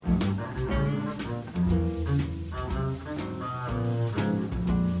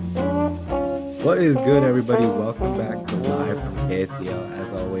What is good, everybody? Welcome back to Live from KSDL.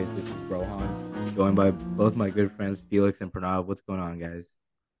 As always, this is Rohan, joined by both my good friends Felix and Pranav. What's going on, guys?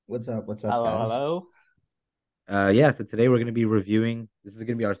 What's up? What's up, Hello, guys? hello. Yeah, so today we're going to be reviewing. This is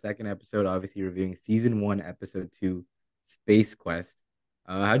going to be our second episode, obviously reviewing season one, episode two, Space Quest.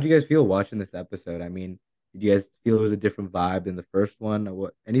 How did you guys feel watching this episode? I mean, did you guys feel it was a different vibe than the first one? Or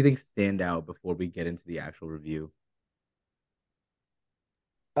what? Anything stand out before we get into the actual review?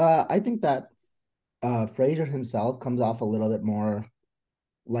 I think that Frasier himself comes off a little bit more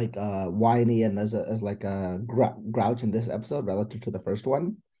like whiny and as like a grouch in this episode relative to the first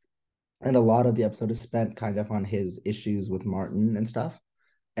one. And a lot of the episode is spent kind of on his issues with Martin and stuff.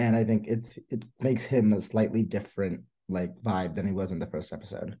 And I think it makes him a slightly different like vibe than he was in the first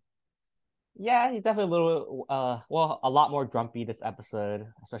episode. Yeah, he's definitely a little a lot more grumpy this episode,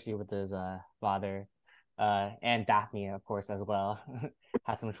 especially with his father. And Daphne, of course, as well.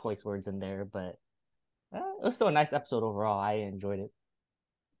 Had some choice words in there, but it was still a nice episode overall. I enjoyed it.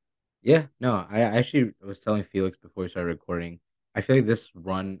 Yeah, no, I actually was telling Felix before we started recording. I feel like this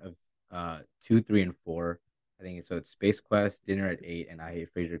run of two, three, and four, I think so. It's Space Quest, Dinner at 8, and I Hate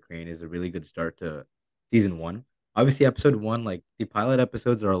Frasier Crane is a really good start to season one. Obviously, episode one, like the pilot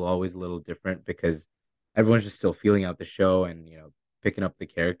episodes, are always a little different because everyone's just still feeling out the show and picking up the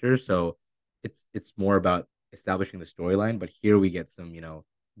characters. So it's more about establishing the storyline. But here we get some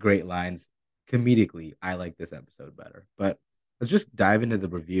great lines comedically. I like this episode better, but let's just dive into the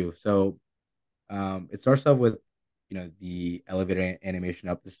review. So, it starts off with, the elevator animation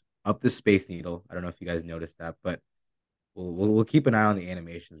up the Space Needle. I don't know if you guys noticed that, but we'll keep an eye on the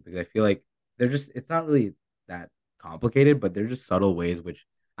animations because I feel like it's not really that complicated, but they're just subtle ways which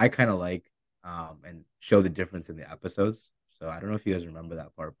I kind of like, and show the difference in the episodes. So I don't know if you guys remember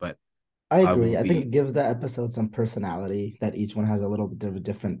that part, but I I agree. will I think be it gives the episode some personality that each one has a little bit of a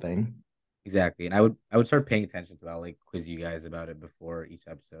different thing. exactly, and I would start paying attention to that. I'll like quiz you guys about it before each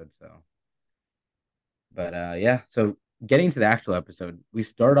episode. So but yeah, so getting to the actual episode, we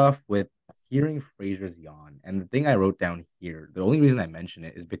start off with hearing Frasier's yawn. And the thing I wrote down here, the only reason I mention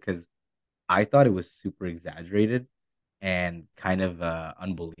it is because I thought it was super exaggerated and kind of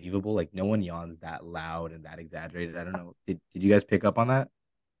unbelievable. Like no one yawns that loud and that exaggerated. I don't know. Did you guys pick up on that?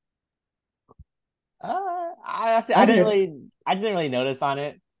 I did. I didn't really notice on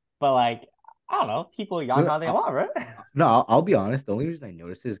it, but like, I don't know. People yawn No, how they want, right? no, I'll be honest. The only reason I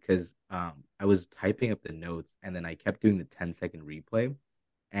noticed is because I was typing up the notes and then I kept doing the 10-second replay,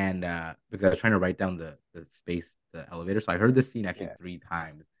 and because I was trying to write down the elevator. So I heard this scene actually Yeah. three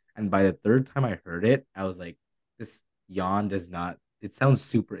times, and by the third time I heard it, I was like, "This yawn does not. It sounds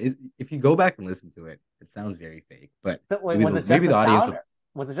super. If you go back and listen to it, it sounds very fake." But So wait, maybe was the it just maybe the the audience sound? will.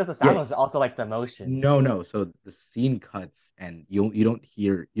 Was it just the sound, Yeah, or was it also like the motion? no, no. So the scene cuts, and you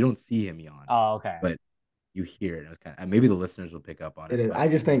don't see him yawn, Oh, okay. but you hear it. And it was kind of maybe the listeners will pick up on It it, is. but I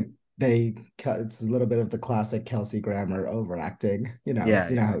just think it's a little bit of the classic Kelsey Grammer overacting. yeah, You know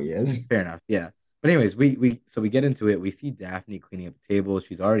yeah, how he is. fair enough. Yeah, but anyways, we get into it. We see Daphne cleaning up the table.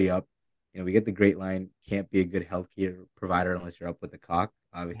 She's already up. We get the great line: "Can't be a good healthcare provider unless you're up with the cock."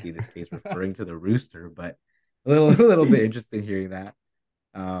 Obviously, in this case, referring to the rooster, but a little bit interesting hearing that.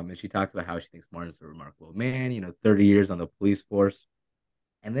 And she talks about how she thinks Martin's a remarkable man. 30 years on the police force,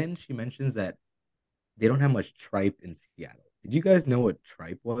 and then she mentions that they don't have much tripe in Seattle. Did you guys know what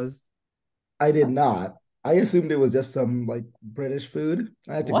tripe was? I did not. I assumed it was just some like British food.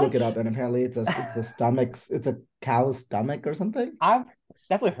 I had to look it up, What? and apparently it's the stomachs. It's a cow's stomach or something. I've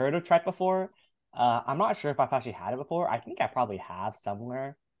definitely heard of tripe before. I'm not sure if I've actually had it before. I think I probably have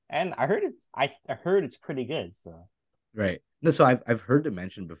somewhere, and I heard it's pretty good. So Right. No, so I've heard it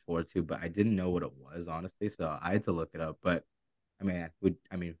mentioned before too, but I didn't know what it was honestly, so I had to look it up. But would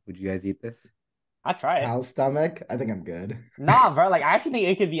you guys eat this? I try it. Cow's stomach. I think I'm good. Nah, bro. Like I actually think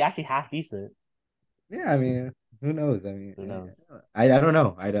it could be actually half decent. Yeah, I mean, who knows? I mean, Who knows? I don't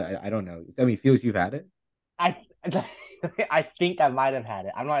know. I don't know. I mean, Felix, you've had it? I I think I might have had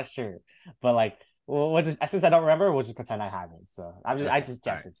it. I'm not sure, but like, we'll just since I don't remember, we'll just pretend I haven't. So I Okay. just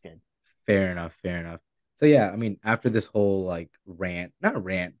All guess right. it's good. Fair enough. Fair enough. So yeah, I mean, after this whole like rant, not a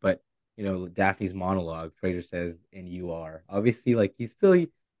rant, but Daphne's monologue, Fraser says, "And you are obviously like he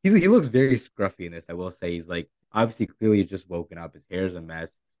looks very scruffy in this. I will say he's like obviously clearly he's just woken up. His hair's a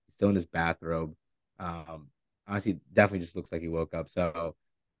mess. He's still in his bathrobe. Um, honestly, definitely just looks like he woke up. So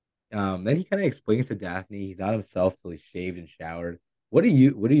then he kind of explains to Daphne he's not himself till he's shaved and showered. What are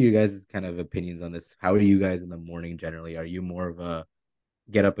you guys' kind of opinions on this? How are you guys in the morning generally? Are you more of a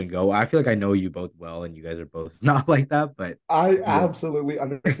get up and go? I feel like I know you both well, and you guys are both not like that. But I you guys, absolutely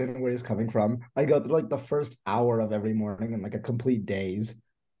understand where he's coming from. I go through like the first hour of every morning in like a complete daze.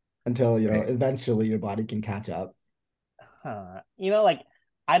 until, Right. eventually your body can catch up. Like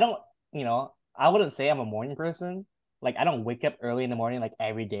I don't, I wouldn't say I'm a morning person. Like I don't wake up early in the morning like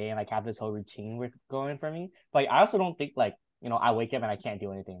every day and like have this whole routine with going for me. But like, I also don't think like, I wake up and I can't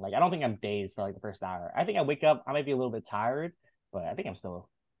do anything. Like I don't think I'm dazed for like the first hour. I think I wake up, I might be a little bit tired, but I think I'm still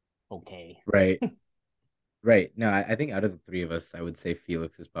okay. Right. Right. No, I think out of the three of us, I would say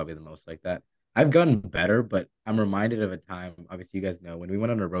Felix is probably the most like that. I've gotten better, but I'm reminded of a time. Obviously, you guys know when we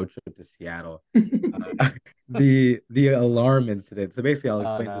went on a road trip to Seattle, the alarm incident. So basically, I'll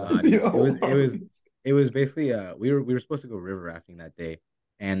Oh explain to the no. audience. The alarms. It was basically we were supposed to go river rafting that day,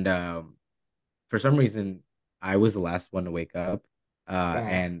 and for some reason, I was the last one to wake up, Oh.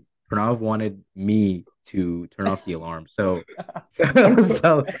 and Pranav wanted me to turn off the alarm. Oh no.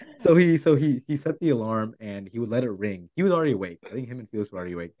 So he set the alarm and he would let it ring. He was already awake. I think him and Felix were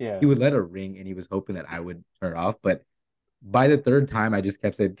already awake. He Yeah. would let it ring and he was hoping that I would turn it off. But by the third time, I just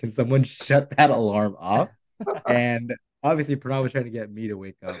kept saying, "Can someone shut that alarm off?" And obviously, Pranav was trying to get me to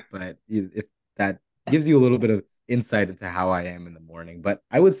wake up. But if that gives you a little bit of insight into how I am in the morning, but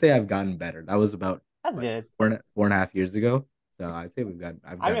I would say I've gotten better. That was about That's what good. 4.5 years ago. So I'd say I've I mean,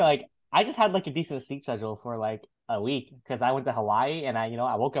 gotten better. like, I just had like a decent sleep schedule for like a week because I went to Hawaii and I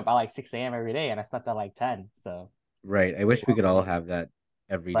woke up at like 6 a.m. every day and I slept at like 10. So, Right. I wish we could all yeah. have that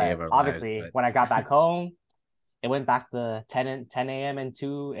every day of But our lives, obviously, but when I got back home, it went back to 10 a.m. and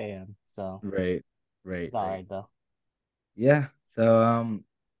 2 a.m. So right, it's right, all right. right though. Yeah. So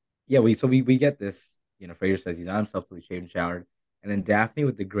yeah, we get this, Frasier says he's on himself till he shaved and showered. And then Daphne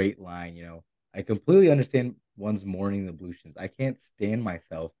with the great line, I completely understand one's mourning the ablutions. I can't stand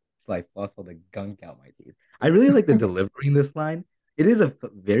myself till I flush all the gunk out my teeth. I really like the delivery in this line. It is a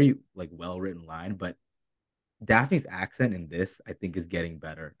very like well written line, but Daphne's accent in this, I think, is getting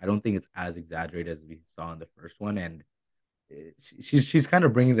better. I don't think it's as exaggerated as we saw in the first one, and she's kind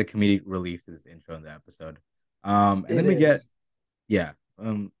of bringing the comedic relief to this intro in the episode. And It then we get is. yeah,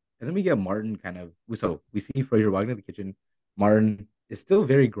 and then we get Martin kind of so we see Frasier walking to the kitchen. Martin is still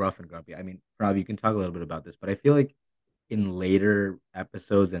very gruff and grumpy. I mean, Rob, you can talk a little bit about this, but I feel like in later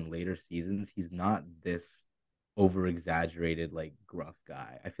episodes and later seasons, he's not this over exaggerated like gruff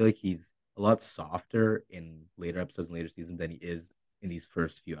guy. I feel like he's a lot softer in later episodes and later seasons than he is in these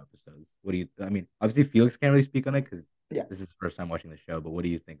first few episodes. What do you? I mean, obviously Felix can't really speak on it because Yeah. this is his first time watching the show. But what do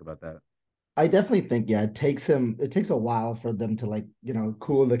you think about that? I definitely think, yeah, it takes a while for them to like,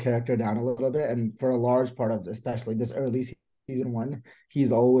 cool the character down a little bit. And for a large part of especially this early season one,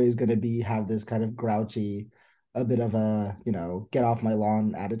 he's always gonna have this kind of grouchy, a bit of a, get off my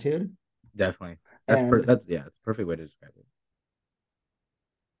lawn attitude. Definitely. And That's yeah, it's a perfect way to describe it.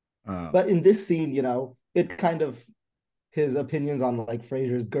 Um, but in this scene, it kind of his opinions on like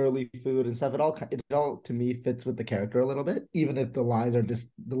Frasier's girly food and stuff, it all to me fits with the character a little bit, even if the lines are just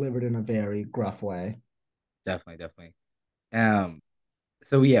delivered in a very gruff way. definitely, definitely. Um,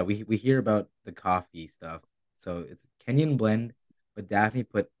 so yeah, we hear about the coffee stuff. So it's Kenyan blend, but Daphne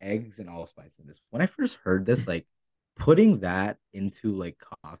put eggs and allspice in this. When I first heard this, like putting that into like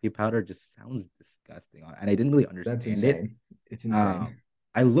coffee powder just sounds disgusting, and I didn't really That's understand it. insane. It's insane. Um,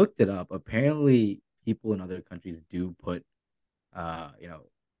 I looked it up. Apparently, people in other countries do put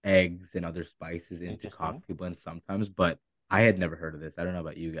eggs and other spices into Interesting. coffee blends sometimes, but I had never heard of this. I don't know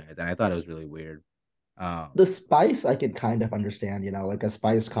about you guys, and I thought it was really weird. The spice I could kind of understand, like a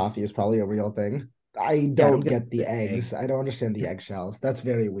spiced coffee is probably a real thing. I Yeah, I don't don't get get the the egg. eggs. I don't understand the eggshells. That's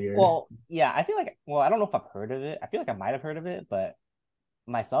very weird. Well, yeah, I feel like, well, I don't know if I've heard of it. I feel like I might have heard of it, but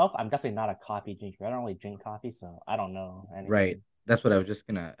myself, I'm definitely not a coffee drinker. I don't really drink coffee, so I don't know Right. anything. That's what I was just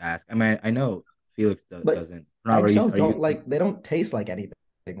gonna ask. I mean, I know Felix But doesn't. Rob, eggshells are you don't a they don't taste like anything,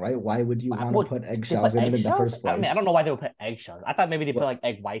 right? Why would you want to Well, put they put eggshells in it in the eggshells? first I mean, I place? don't know why they would put eggshells. I thought maybe they put well? like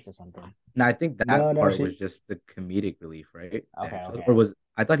egg whites or something. No, I think No, that no, part was she. just the comedic relief, right? The Okay, eggshells, or okay. was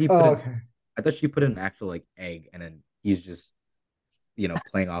I thought he put Oh, in? okay. I thought she put in an actual like egg, and then he's just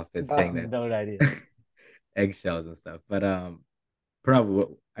playing off it, saying that No idea. eggshells and stuff. But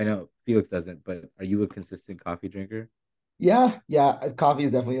probably I know Felix doesn't. But are you a consistent coffee drinker? Yeah, yeah. Coffee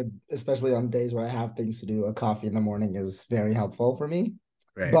is definitely, especially on days where I have things to do, a coffee in the morning is very helpful for me.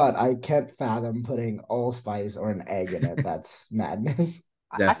 Right. But I can't fathom putting allspice or an egg in it. That's madness.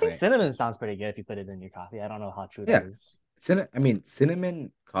 I think Definitely. cinnamon sounds pretty good if you put it in your coffee. I don't know how true that Yeah. is. I mean,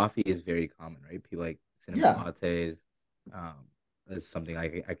 cinnamon coffee is very common, right? People like cinnamon Yeah. lattes. That's something I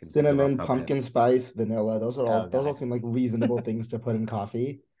can think of off Cinnamon, the top of my head. pumpkin spice, vanilla. Oh Those all God. seem like reasonable things to put in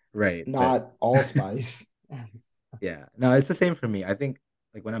coffee, Right, but not allspice. yeah, no, it's the same for me. I think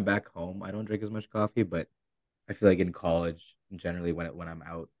like when I'm back home, I don't drink as much coffee, but I feel like in college, generally when I'm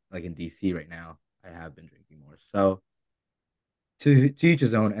out, like in DC right now, I have been drinking more. So to each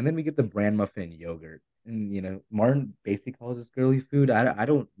his own. And then we get the bran muffin and yogurt. And Martin basically calls this girly food. I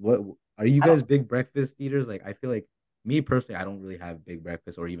don't what are you I don't. guys big breakfast eaters? Like I feel like me personally, I don't really have big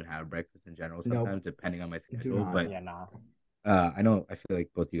breakfast or even have breakfast in general Nope, sometimes depending on my do schedule. not. But Yeah, nah. I feel like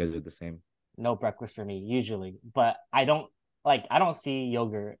both you guys are the same. No breakfast for me usually, but I don't see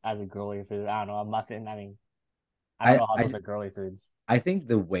yogurt as a girly food. I don't know, a muffin. I mean, I don't I know how those I are girly foods. I think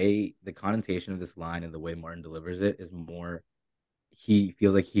the connotation of this line and the way Martin delivers it is more he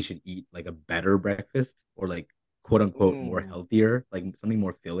feels like he should eat like a better breakfast or like quote unquote more Mm. healthier, like something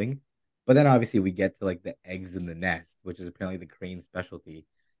more filling. But then obviously we get to like the eggs in the nest, which is apparently the Crane specialty,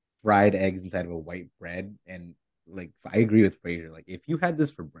 fried eggs inside of a white bread. And like I agree with Fraser. Like if you had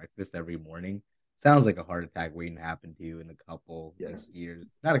this for breakfast every morning, sounds like a heart attack waiting to happen to you in a couple like Yes, years.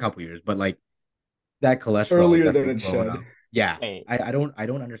 Not a couple years, but like that cholesterol is earlier than definitely it blowing should. up. Yeah. Wait, I don't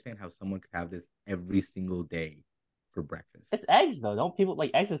understand how someone could have this every single day for breakfast. it's eggs though. Don't people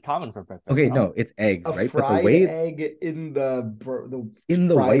like eggs is common for breakfast? Okay, No, no, it's eggs, A right? But the fried way it's egg in the in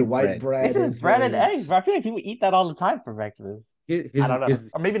the fried white white bread. it's bread just is bread and very. eggs. But I feel like people eat that all the time for breakfast. I don't know,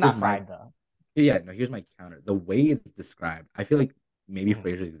 or maybe Here's not my fried though. yeah, no, here's my counter. The way it's described, I feel like maybe Mhm.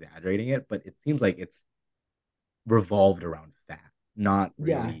 Fraser's exaggerating it, but it seems like it's revolved around fat, not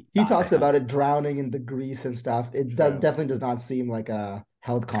Yeah, really he the talks health. about it drowning in the grease and stuff. It does True. definitely does not seem like a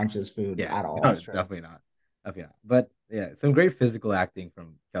health conscious food Yeah, at no, That's all. true. definitely not. Definitely not. But yeah, some great physical acting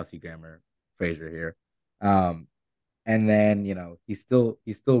from Kelsey Grammer, Fraser here. Um, and then he's still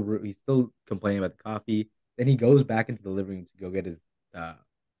complaining about the coffee. Then he goes back into the living room uh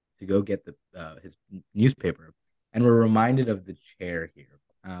to go get the his newspaper, and we're reminded of the chair here.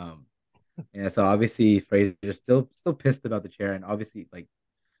 Yeah, so obviously Fraser's still pissed about the chair, and obviously like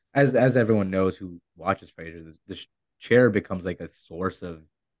as everyone knows who watches Fraser, the chair becomes like a source of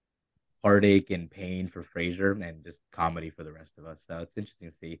heartache and pain for Fraser and just comedy for the rest of us. So it's interesting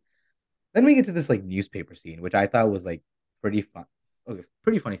to see. Then we get to this like newspaper scene, which I thought was like pretty fun. Okay,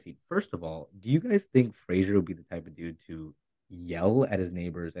 pretty funny scene. First of all, do you guys think Fraser would be the type of dude to yell at his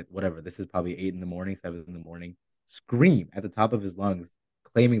neighbors at whatever? This is probably 8 in the morning, 7 in the morning, scream at the top of his lungs,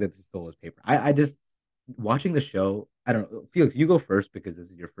 claiming that they stole his paper. I just watching the show. I don't know, Felix. You go first because this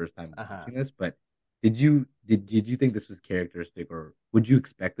is your first time Uh-huh. watching this. But did you think this was characteristic, or would you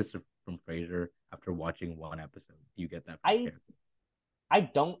expect this from Fraser after watching one episode? Do you get that from his I character? I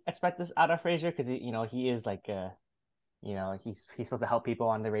don't expect this out of Frasier because he is like he's supposed to help people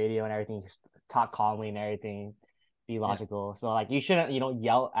on the radio and everything, just talk calmly and everything, be Yeah, logical. So like you shouldn't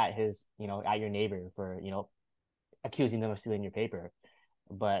yell at at your neighbor for accusing them of stealing your paper.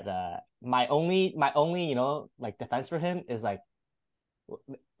 But my only like defense for him is like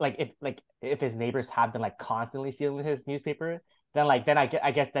if his neighbors have been like constantly stealing his newspaper, then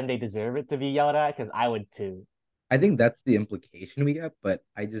I guess then they deserve it to be yelled at because I would too. I think that's the implication we get, but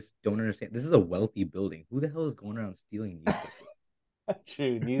I just don't understand. This is a wealthy building. Who the hell is going around stealing newspapers?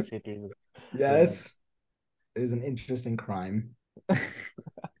 True, newspapers. Uh, Yes, it is an interesting crime.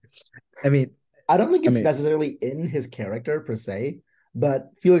 I mean, I don't think I it's mean, necessarily in his character per se,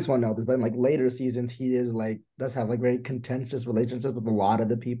 but Felix won't know this. But in like later seasons, he is like does have like very contentious relationships with a lot of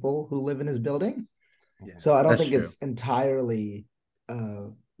the people who live in his building. yeah, So I don't that's think true. it's entirely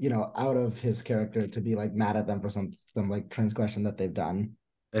out of his character to be like mad at them for some like transgression that they've done.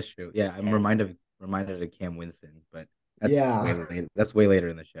 That's true. Yeah, I'm and reminded of Cam Winston, but that's way Yeah. later. That's way later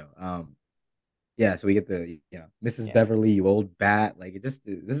in the show. Yeah, so we get the Mrs. yeah, Beverly, you old bat. Like it just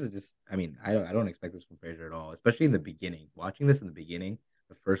this is just. I mean, I don't expect this from Fraser at all, especially in the beginning. Watching this in the beginning,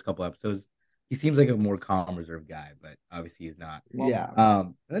 the first couple episodes, he seems like a more calm, reserved guy, but obviously he's not. well, Yeah.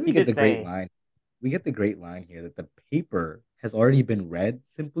 And then we he get did the great say. line. We get the great line here that the paper has already been read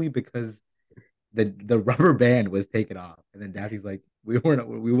simply because the rubber band was taken off, and then Daffy's like, we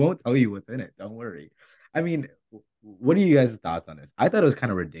won't tell you what's in it. Don't worry. I mean, what are you guys' thoughts on this? I thought it was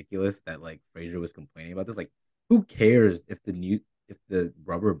kind of ridiculous that like Fraser was complaining about this. Like, who cares if the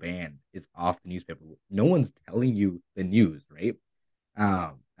rubber band is off the newspaper? No one's telling you the news, right?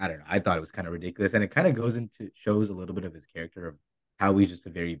 I don't know. I thought it was kind of ridiculous, and it kind of goes into shows a little bit of his character of how he's just a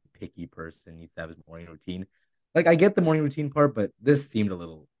very picky person, needs to have his morning routine. Like, I get the morning routine part, but this seemed a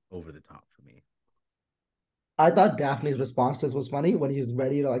little over the top for me. I thought Daphne's response to this was funny when he's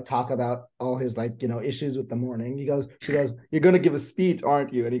ready to like talk about all his like, issues with the morning. She goes, "You're gonna give a speech,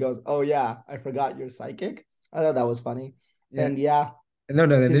 aren't you?" And he goes, "Oh yeah, I forgot you're psychic." I thought that was funny. Yeah, And yeah, no,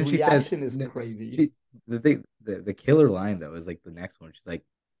 no. And his then she says, reaction is no, crazy. she the killer line though is like the next one. She's like,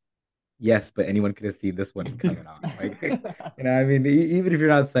 "Yes, but anyone could have seen this one coming on." Like, I mean, even if you're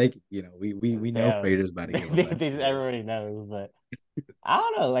not psychic, we know Damn. Fraser's about to give a lecture here. Everybody knows, but I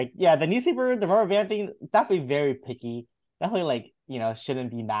don't know. Like, yeah, the newspaper, the rubber band thing, definitely very picky. definitely like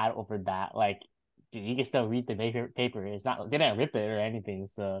shouldn't be mad over that. Like, dude, you can still read the paper. It's not they didn't rip it or anything.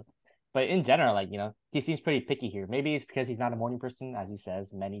 So, but in general, like he seems pretty picky here. Maybe it's because he's not a morning person, as he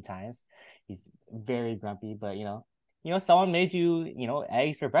says many times. He's very grumpy, but someone made you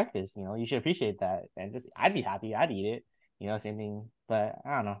eggs for breakfast. You should appreciate that, and just I'd be happy. I'd eat it. Same thing. But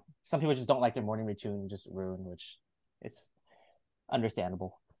I don't know. Some people just don't like their morning routine just ruined, which it's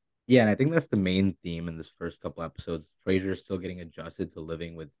understandable. Yeah, and I think that's the main theme in this first couple episodes. Frasier's still getting adjusted to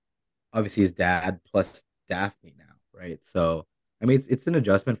living with obviously his dad plus Daphne now, right? So I mean it's an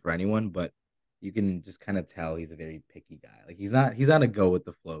adjustment for anyone, but you can just kind of tell he's a very picky guy. Like he's not a go with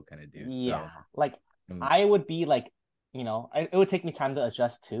the flow kind of dude. Yeah, So like um, I would be like, it would take me time to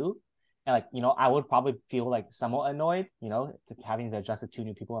adjust too. And like, I would probably feel like somewhat annoyed, having to adjust to two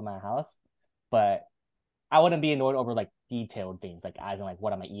new people in my house. But I wouldn't be annoyed over like detailed things, like as in like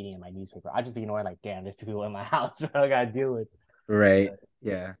what am I eating in my newspaper. I'd just be annoyed like, damn, there's two people in my house that I gotta deal with. right.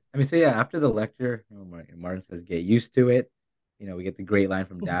 Yeah. I mean, so yeah, after the lecture, Martin says, get used to it. We get the great line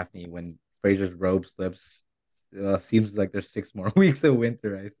from Daphne when Fraser's robe slips. Seems like there's 6 more weeks of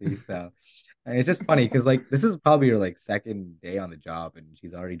winter, I see. So and it's just funny because, like, this is probably her, like, second day on the job and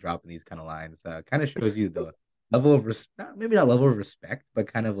she's already dropping these kind of lines. Kind of shows you the level of respect, maybe not level of respect,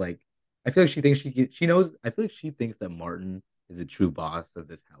 but kind of like, I feel like she thinks she knows, I feel like she thinks that Martin is a true boss of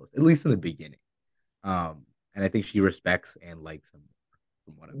this house, at least in the beginning. Um, and I think she respects and likes him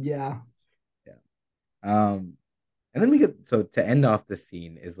from what I'm getting. Yeah. Yeah. And then we get so to end off the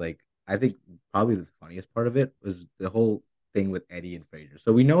scene is like I think probably the funniest part of it was the whole thing with Eddie and Frasier.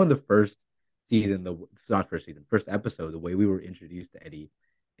 So we know in the first season, the not first season, first episode, the way we were introduced to Eddie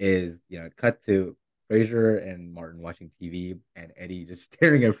is it cut to Frasier and Martin watching TV and Eddie just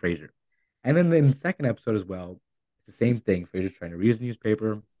staring at Frasier. And then in the second episode as well, it's the same thing. Frasier's trying to read his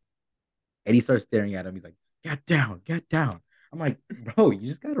newspaper. Eddie starts staring at him. He's like, "Get down, get down." I'm like, "Bro, you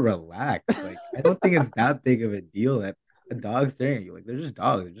just gotta relax." Like, I don't think it's that big of a deal that a dog's staring at you. Like, they're just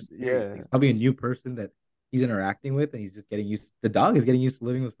dogs. They're just curious. Yeah. He's probably a new person that he's interacting with, and he's just getting used. The dog is getting used to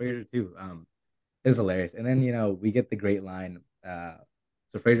living with Fraser too. It's hilarious. And then we get the great line.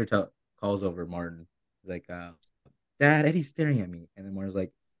 So Fraser calls over Martin. He's like, "Dad, Eddie's staring at me," and then Martin's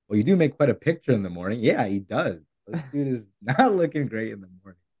like, "Well, you do make quite a picture in the morning." Yeah, he does. This dude is not looking great in the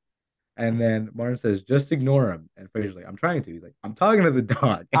morning. And then Martin says, just ignore him. And Fraser's like, I'm trying to. He's like, I'm talking to the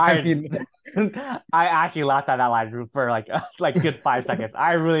dog. I I mean, I actually laughed at that line for like good 5 seconds.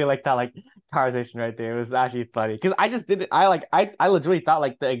 I really like that like conversation right there. It was actually funny because I just did it. I legitimately thought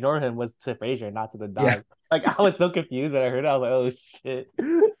like the ignore him was to Frasier, not to the yeah. dog. Like I was so confused when I heard it. I was like, oh shit.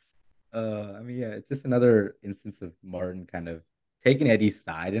 I mean, yeah, it's just another instance of Martin kind of taking Eddie's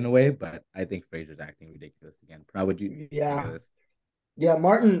side in a way, but I think Fraser's acting ridiculous again. How would you think of Yeah. this? Yeah,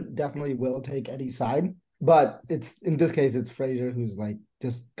 Martin definitely will take Eddie's side, but it's in this case it's Frasier who's like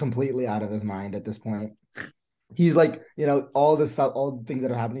just completely out of his mind at this point. He's like, all this stuff, all the things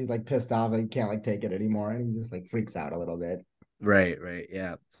that are happening, he's like pissed off, like he can't like take it anymore, and he just like freaks out a little bit. Right, right.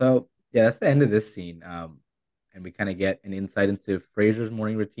 Yeah. So, yeah, that's the end of this scene. And we kind of get an insight into Fraser's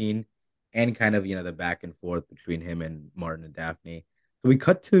morning routine and kind of, the back and forth between him and Martin and Daphne. So we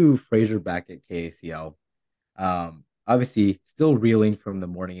cut to Frasier back at KACL. Obviously, still reeling from the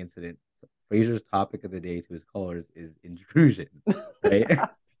morning incident. Fraser's topic of the day to his callers is intrusion, right?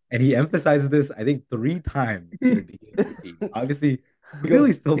 And he emphasizes this, I think, 3 times in the beginning of the scene. Obviously,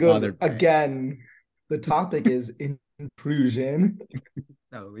 clearly still He goes bothered by it. again. The topic is intrusion.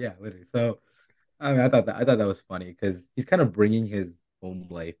 No, yeah, literally. So, I mean, I thought that was funny because he's kind of bringing his home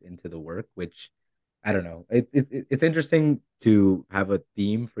life into the work, which I don't know. It's interesting to have a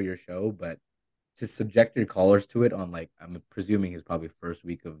theme for your show, but to subject your callers to it on like I'm presuming his probably first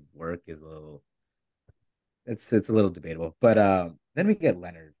week of work is a little it's a little debatable. But then we get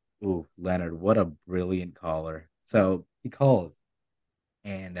Leonard. Ooh, Leonard, what a brilliant caller. So he calls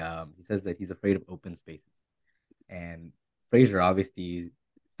and he says that he's afraid of open spaces. And Fraser obviously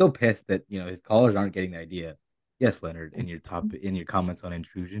still pissed that his callers aren't getting the idea. Yes, Leonard, in your comments on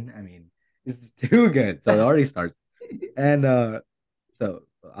intrusion. I mean, this is too good. So it already starts. And so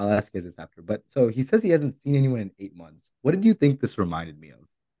I'll ask you guys this after. But so he says he hasn't seen anyone in 8 months. What did you think this reminded me of?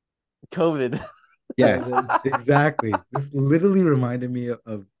 COVID. Yes, COVID. exactly. This literally reminded me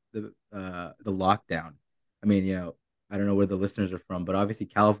of the lockdown. I mean, I don't know where the listeners are from, but obviously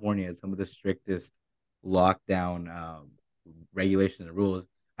California has some of the strictest lockdown regulations and rules.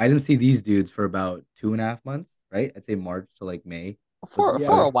 I didn't see these dudes for about 2.5 months, right? I'd say March to like May was For Yeah. a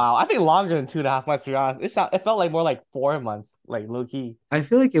lockdown. while. I think longer than 2.5 months to be honest. It felt like more like 4 months, like low key. I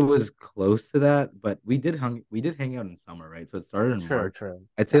feel like it was close to that, but we did hang out in summer, right? So it started in True, March. true.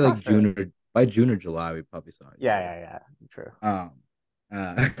 I'd say No, like that's true. by June or July we probably saw it. Yeah, Yeah, yeah, yeah. True.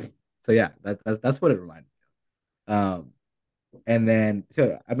 yeah. So yeah, that's what it reminded me of. And then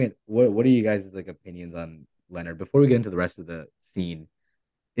so I mean, what are you guys' like opinions on Leonard before we get into the rest of the scene?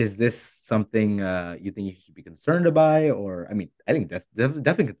 Is this something you think you should be concerned by, or I mean, I think that's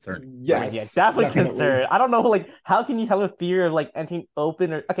definitely concerning. Yeah, Like, yeah, Yes, definitely definitely. concerned. I don't know, like, how can you have a fear of like entering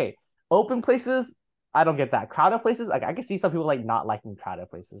open or okay, open places? I don't get that. Crowded places, like I can see some people like not liking crowded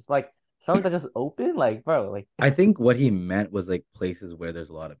places. Like something that's just open, like bro, like I think what he meant was like places where there's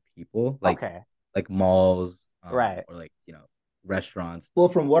a lot of people, okay, like malls, right. or like restaurants. Well,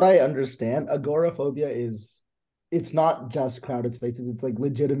 from what I understand, agoraphobia is it's not just crowded spaces, it's like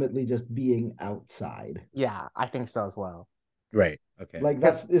legitimately just being outside. Yeah, I think so as well. Right. Okay. Like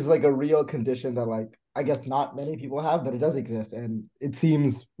Because that's is like a real condition that like I guess not many people have, but it does exist. And it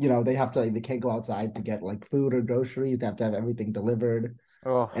seems, they have to like, they can't go outside to get like food or groceries. They have to have everything delivered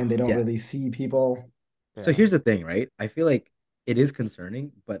oh and they don't Yeah. really see people. So yeah, here's the thing, right? I feel like it is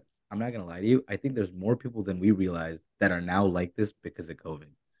concerning, but I'm not gonna lie to you. I think there's more people than we realize that are now like this because of COVID.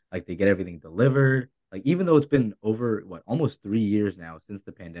 Like they get everything delivered. Like even though it's been over what almost 3 years now since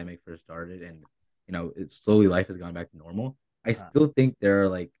the pandemic first started, and slowly life has gone back to normal. I uh-huh. still think there are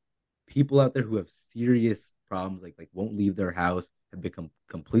like people out there who have serious problems, like won't leave their house, have become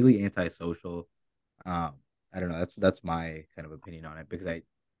completely antisocial. Um, I don't know. That's my kind of opinion on it because I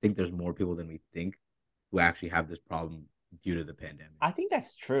think there's more people than we think who actually have this problem due to the pandemic. I think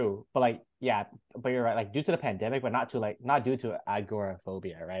that's true, but like yeah, but you're right. Like due to the pandemic, but not due to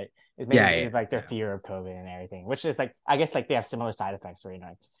agoraphobia, right? It's Yeah, mainly yeah, it's like their yeah, fear of COVID and everything, which is like I guess like they have similar side effects, right?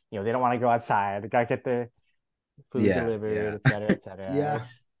 Like they don't want to go outside, they gotta get their food yeah, delivered, yeah. et cetera, et cetera. Yeah.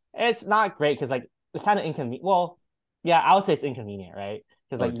 It's not great because like it's kind of inconvenient. Well, yeah, I would say it's inconvenient, right?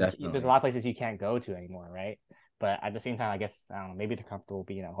 Because Oh, like there's a definitely. lot of places you can't go to anymore, right? But at the same time, I guess I don't know. Maybe they're comfortable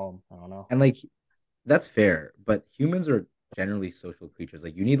being at home. I don't know. And like that's fair, but humans are generally social creatures.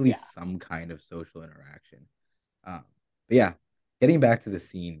 Like you need at Yeah. least some kind of social interaction. But yeah, getting back to the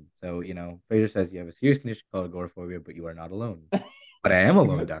scene. So Fraser says you have a serious condition called agoraphobia, but you are not alone. But I am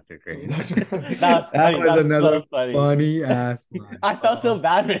alone, Dr. Crane. That was That funny. was That's another so funny. funny ass line. I felt so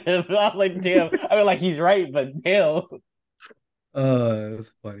bad for him. I was like, damn. I mean, like he's right, but damn. It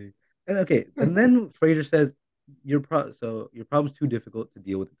was funny. And okay, and then Fraser says your problem's too difficult to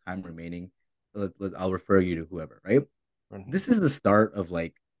deal with the time remaining. I'll refer you to whoever, right? Mhm. This is the start of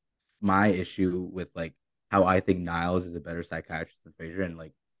like my issue with like how I think Niles is a better psychiatrist than Fraser, and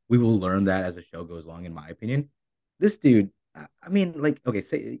like we will learn that as the show goes along, in my opinion. This dude, I mean, like, okay,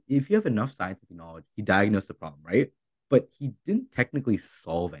 say if you have enough scientific knowledge, he diagnosed the problem, right? But he didn't technically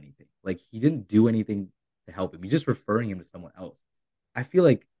solve anything. Like he didn't do anything to help him. He's just referring him to someone else. I feel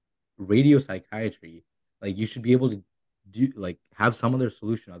like radio psychiatry, like you should be able to do like have some other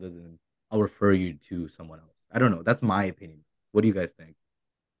solution other than I'll refer you to someone else. I don't know. That's my opinion. What do you guys think?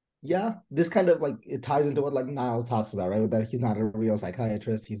 Yeah, this kind of like it ties into what like Niles talks about, right? That he's not a real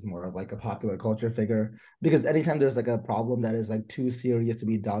psychiatrist, he's more of like a popular culture figure. Because anytime there's like a problem that is like too serious to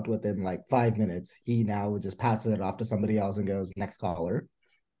be dealt with in like 5 minutes, he now would just pass it off to somebody else and goes, next caller.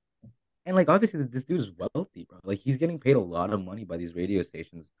 And like obviously this dude is wealthy, bro. Like he's getting paid a lot of money by these radio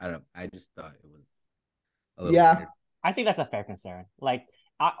stations. I don't know. I just thought it was a little Yeah. weird. I think that's a fair concern. Like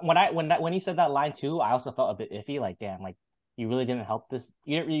when he said that line too, I also felt a bit iffy. Like, damn, like you really didn't help this.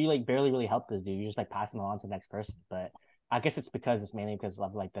 You like barely really helped this dude. You just like passing it on to the next person. But I guess it's mainly because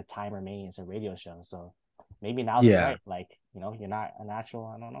of like the time remaining. It's a radio show, so maybe Niles is Yeah. right. Like you're not a natural.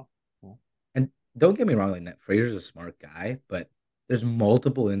 I don't know. And don't get me wrong, like Fraser's a smart guy, but there's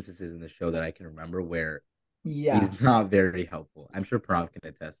multiple instances in the show that I can remember where Yeah. he's not very helpful. I'm sure Pranav can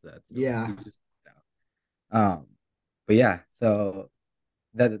attest to that too. Like Yeah. he's just but yeah, so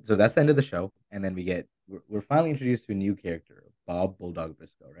that's the end of the show, and then we're finally introduced to a new character, Bob Bulldog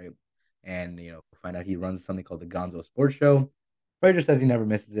Briscoe, right? And find out he runs something called the Gonzo Sports Show. Fraser says he never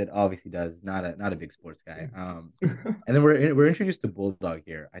misses it. Obviously, does not a big sports guy. And then we're introduced to Bulldog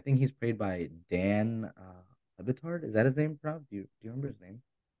here. I think he's played by Dan Lebitard. Is that his name, Rob? Do you remember his name?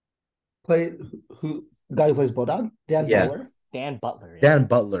 Play who guy who plays Bulldog? Dan Yes, Butler. Dan Butler, yeah. Dan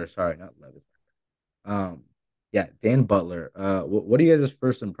Butler. Sorry, not Lebitard. Yeah, Dan Butler. What are you guys'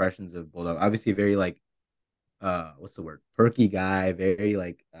 first impressions of Bulldog? Obviously, very like what's the word? Perky guy, very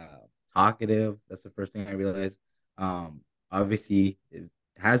like talkative. That's the first thing I realized. Um, Obviously it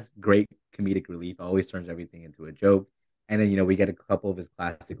has great comedic relief, always turns everything into a joke. And then we get a couple of his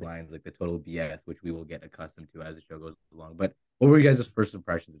classic lines like the total BS, which we will get accustomed to as the show goes along. But what were you guys' first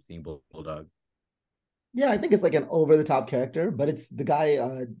impressions of seeing Bulldog? Yeah, I think it's like an over the top character, but it's the guy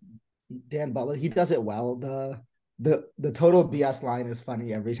Dan Butler. He does it well. the total BS line is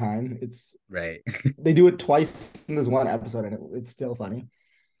funny every time. It's Right. they do it twice in this one episode, and it's still funny.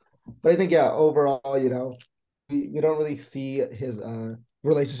 But I think yeah, overall, we don't really see his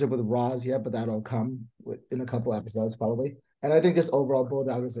relationship with Roz yet, but that'll come in a couple episodes probably. And I think just overall,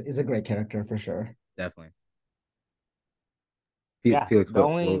 Bulldog is a great character for sure. Definitely. Yeah, Felix, the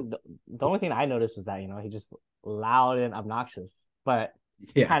only thing I noticed was that he's just loud and obnoxious, but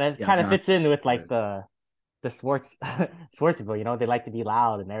yeah, kind of fits obnoxious in with like word. the sports sports people. They like to be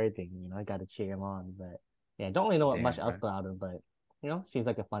loud and everything. I got to cheer him on, but yeah, don't really know what much Damn, else bro. about him, but seems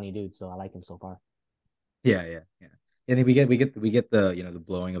like a funny dude, so I like him so far. Yeah. And then we get the the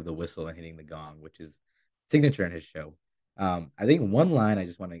blowing of the whistle and hitting the gong, which is signature in his show. I think one line I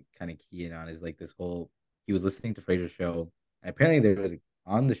just want to kind of key in on is like this whole he was listening to Frasier's show, and apparently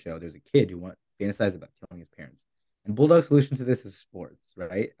on the show there's a kid who fantasized about killing his parents. And Bulldog's solution to this is sports,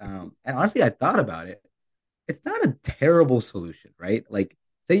 right? And honestly, I thought about it. It's not a terrible solution, right? Like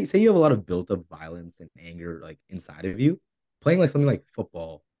say you have a lot of built up violence and anger like inside of you, playing like something like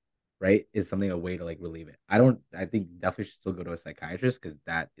football, right, is something a way to like relieve it. I think definitely should still go to a psychiatrist because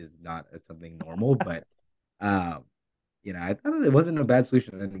that is not something normal. But um, I thought it wasn't a bad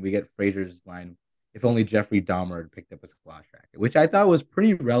solution. And then we get Fraser's line, if only Jeffrey Dahmer had picked up a squash racket, which I thought was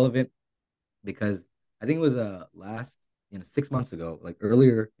pretty relevant because I think it was last 6 months ago, like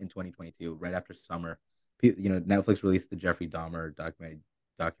earlier in 2022, right after summer. Netflix released the Jeffrey Dahmer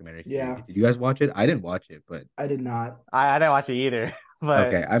documentary series. Yeah, Did you guys watch it? I didn't watch it, but I did not. I didn't watch it either, but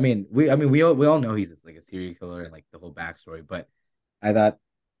okay. We all know he's just like a serial killer and like the whole backstory, but I thought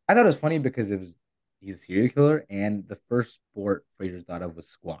it was funny because he's a serial killer and the first sport Fraser thought of was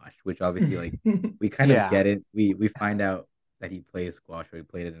squash, which obviously like we kind of yeah, get it. We find out that he plays squash or he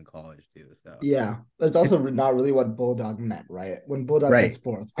played it in college too. So Yeah, that's it's also not really what Bulldog meant, right? When Bulldog said right.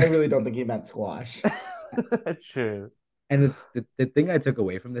 sports, I really don't think he meant squash. true. And the thing I took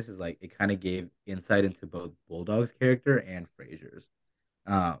away from this is like it kind of gave insight into both Bulldog's character and Fraser's.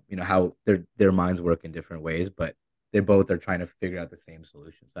 How their minds work in different ways, but they both are trying to figure out the same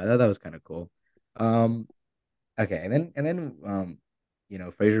solution. So I thought that was kind of cool. Um, okay, and then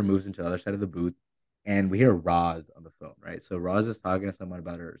Frasier moves into the other side of the booth, and we hear Roz on the phone, right? So Roz is talking to someone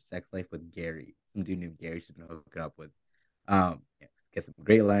about her sex life with Gary, some dude named Gary she's been hooking up with. Yeah, get some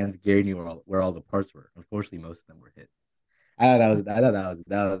great lines. Gary knew where all the parts were. Unfortunately, most of them were hits. I thought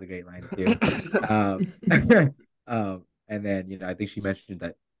that was a great line too. Um, and then I think she mentioned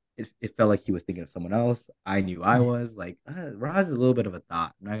that it felt like he was thinking of someone else. I knew I was like Roz is a little bit of a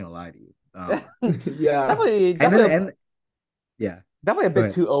thought. I'm not gonna lie to you. Yeah, definitely, And then definitely, and yeah, definitely a go bit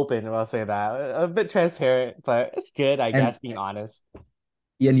ahead. too open. I'll say that a bit transparent, but it's good, I And guess. Being honest.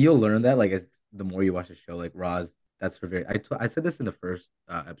 yeah, and you'll learn that like as the more you watch the show, like Roz, that's her very. I said this in the first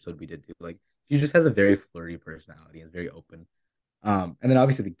episode we did too. Like she just has a very flirty personality and is very open. And then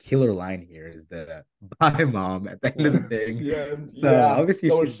obviously the killer line here is the "Bye, mom" at the end of the thing. yeah, So yeah. obviously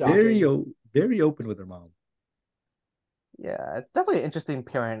That was she's shocking. very open with her mom. Yeah, it's definitely an interesting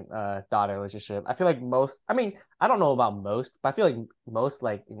parent daughter relationship. I feel like I mean, I don't know about most, but I feel like most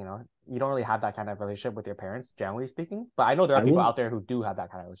like, you don't really have that kind of relationship with your parents, generally speaking. But I know there are I people will out there who do have that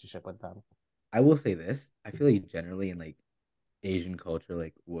kind of relationship with them. I will say this. I feel like generally in like Asian culture,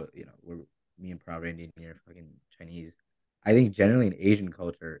 like what we're me and Pranav Indian here, fucking Chinese. I think generally in Asian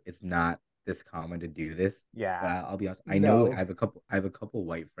culture, it's not this common to do this. But Yeah. I'll be honest, I know like No. I have a couple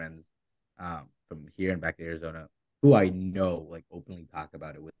white friends, from here and back to Arizona, who I know like openly talk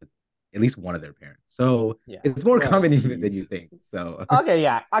about it with at least one of their parents. So Yeah. it's more Oh, common even than you jeez. think. So Okay,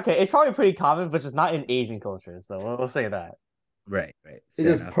 yeah. Okay, it's probably pretty common, but just not in Asian cultures. So we'll say that. right, It fair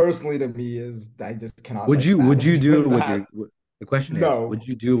just enough. personally to me is I just cannot like Would fathom you do doing it with that. the question is, would No.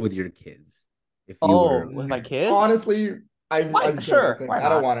 you do it with your kids if you Oh, were a with my parent? kids? Honestly, Why? I'm good. I Sure. think Why I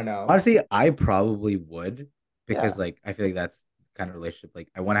don't not? want to know. Honestly, I probably would because Yeah. like I feel like that's the kind of relationship like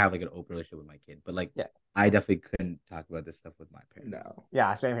I want to have like an open relationship with my kid, but like Yeah. I definitely couldn't talk about this stuff with my parents. No.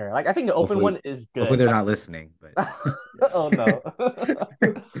 Yeah, same here. Like I think the open Hopefully, one is hopefully good, they're but not listening, but oh no.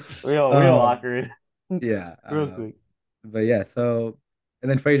 Real um, awkward. yeah, Real quick. but yeah, so and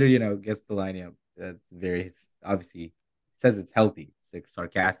then Fraser, gets the line, that's very obviously says it's healthy,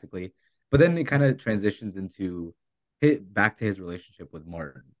 sarcastically, but then it kind of transitions into hit back to his relationship with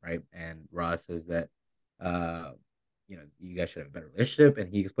Martin, right? And Ross says that, uh, you guys should have a better relationship, and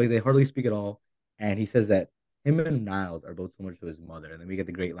he explains they hardly speak at all, and he says that him and Niles are both similar to his mother, and then we get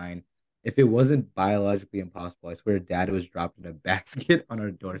the great line. If it wasn't biologically impossible, I swear Dad was dropped in a basket on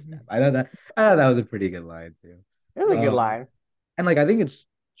our doorstep. I thought that was a pretty good line too. It was a good Um, line. and like I think it's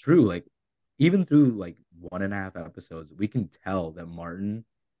true. Like even through like 1.5 episodes, we can tell that Martin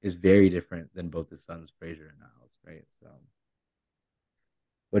is very different than both his sons, Fraser and Niles. right? So,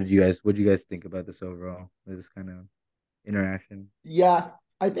 what did you guys think about this overall? This kind of interaction? Yeah,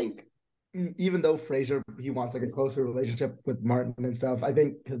 I think even though Frasier he wants like a closer relationship with Martin and stuff, I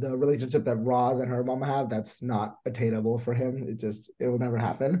think the relationship that Roz and her mom have, that's not attainable for him. It will never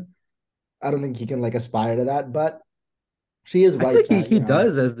happen. I don't think he can like aspire to that, but she is I feel right like he that, he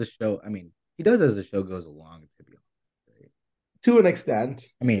does as the show. I mean, he does as the show goes along. To be honest, right? to an extent,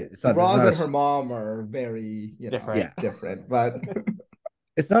 I mean, it's not. This is Roz not a. and her mom are very, Different. Yeah, different, but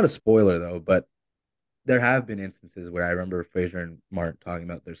it's not a spoiler though. But there have been instances where I remember Fraser and Martin talking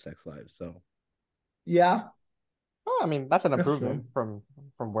about their sex lives. So yeah, Oh, I mean, that's an that's improvement true.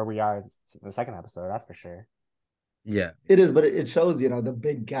 from where we are in the second episode. That's for sure. yeah, It is, but it shows, the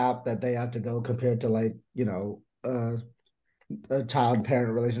big gap that they have to go compared to like, a child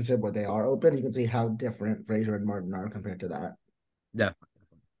parent relationship where they are open. You can see how different Frasier and Martin are compared to that. definitely.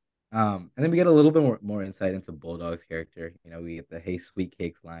 And then we get a little bit more insight into Bulldog's character. We get the "Hey, sweet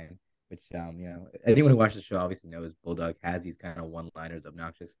cakes" line, which anyone who watches the show obviously knows Bulldog has these kind of one-liners,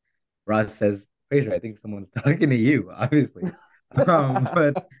 obnoxious. Ross says, "Fraser, I think someone's talking to you," obviously. But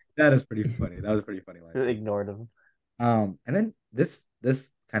that is pretty funny. That was a pretty funny line too. Ignored him. And then this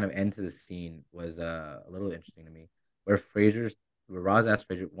kind of end to the scene was a little interesting to me, where Roz asked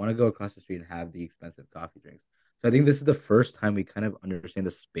Fraser, "Want to go across the street and have the expensive coffee drinks?" So I think this is the first time we kind of understand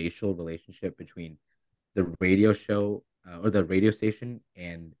the spatial relationship between the radio show or the radio station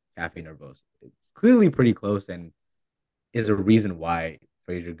and Cafe Nervosa. It's clearly pretty close and is a reason why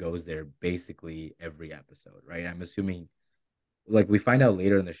Fraser goes there basically every episode, right? I'm assuming, like we find out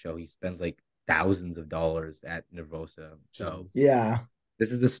later in the show, he spends like thousands of dollars at Nervosa. So Jeez. Yeah.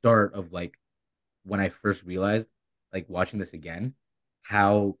 this is the start of like when I first realized, like watching this again,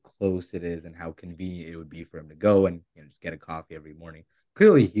 how close it is and how convenient it would be for him to go and just get a coffee every morning.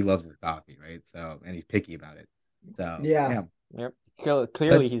 Clearly, he loves his coffee, right? So, and he's picky about it. So, Yeah. yeah, Yep. but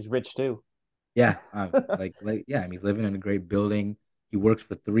Clearly, he's rich too. yeah, yeah, I mean, he's living in a great building. He works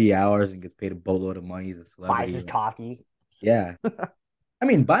for 3 hours and gets paid a boatload of money. He's a Buys celebrity. his Like, coffee. yeah, I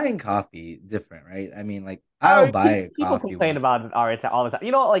mean, buying coffee different, right? I mean, like I'll I buy a people coffee complain once. about it all the time.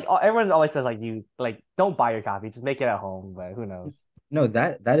 Like everyone always says, like you like don't buy your coffee, just make it at home. But who knows? No,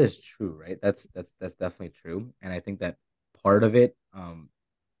 that is true, right? That's definitely true, and I think that part of it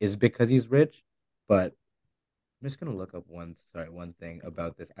is because he's rich. But I'm just gonna look up one thing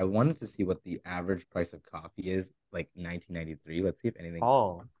about this. I wanted to see what the average price of coffee is like 1993. Let's see if anything comes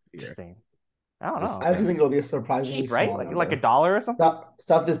Oh, up here. interesting. I don't Just know. I actually think it'll be a surprisingly Cheap, right? small Like a number. dollar or something.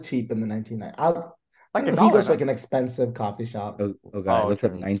 Stuff is cheap in the 1990s. Like a He dollar, goes to no? like an expensive coffee shop. oh god, I Oh, looked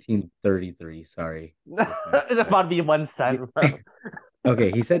up true. 1933. Sorry, just messed It's up. about to be 1 cent, bro.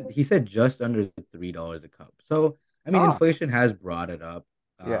 Okay, he said just under $3 a cup. So I mean, Oh, inflation has brought it up,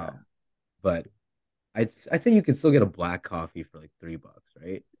 yeah, but I say you can still get a black coffee for like $3,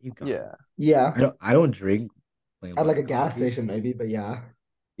 right? You got it. yeah. Yeah. I don't drink plain At like a black gas coffee. station, maybe, but yeah.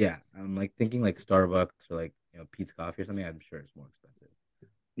 Yeah, I'm like thinking like Starbucks or like Pete's Coffee or something. I'm sure it's more expensive.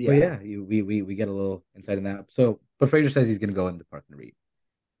 But Yeah. yeah, we get a little insight in that. So, but Fraser says he's gonna go in the park and read.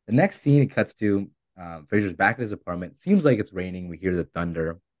 The next scene it cuts to Fraser's back at his apartment. Seems like it's raining. We hear the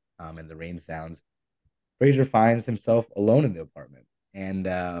thunder, and the rain sounds. Fraser finds himself alone in the apartment, and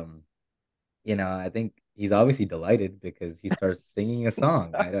I think he's obviously delighted because he starts singing a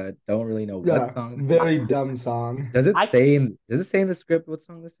song. I don't really know what Yeah. song this is. Very dumb song. Does it I say in Does it say in the script what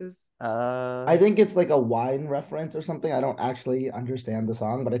song this is? uh I think it's like a wine reference or something. I don't actually understand the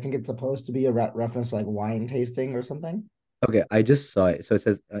song, but I think it's supposed to be a reference to like wine tasting or something. Okay, I just saw it. So it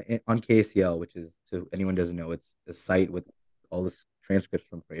says on KCL, which is, so anyone doesn't know, it's a site with all the transcripts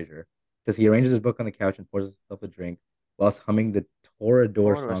from Frasier. It says he arranges his book on the couch and pours himself a drink whilst humming the Toreador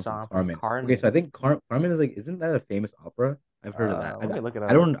order a song from song from Carmen. Okay, so I Carmen. think Carmen is like, isn't that a famous opera? I've heard of that. Let me look it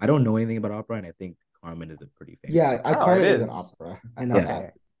I up. don't know anything about opera, and I think Carmen is a pretty famous Yeah, opera. Oh, it Carmen is an is. opera. I know Yeah, that.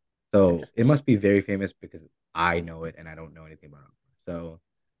 Okay, so it interesting. must be very famous because I know it and I don't know anything about opera. So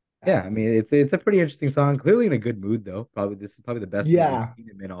yeah, I Uh, mean it's a pretty interesting song. Clearly in a good mood though. Probably this is probably the best mood we've yeah. seen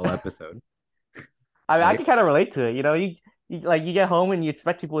him in all episode, I mean, I right? can kind of relate to it. You get home and you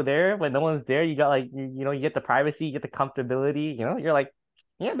expect people there when no one's there. You got like you get the privacy, you get the comfortability. You're like,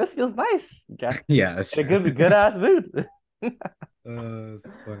 yeah, this feels nice. You got Yeah, that's in a true. good ass mood. It's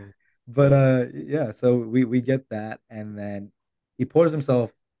funny. But yeah, so we get that and then he pours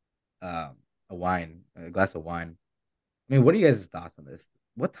himself um a glass of wine. I mean, what are you guys' thoughts on this?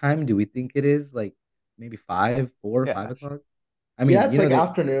 What time do we think it is? Like maybe 5, 4, 5 Yeah, o'clock? I Yeah, mean, it's you know like that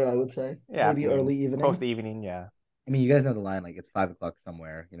afternoon, I would say. yeah, Maybe afternoon, early close to evening. evening. Yeah, I mean, you guys know the line, like it's 5 o'clock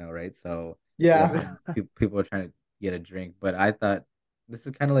somewhere, right? So I guess Yeah. people are trying to get a drink, but I thought this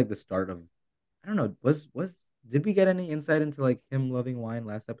is kind of like the start of, I don't know, was did we get any insight into like him loving wine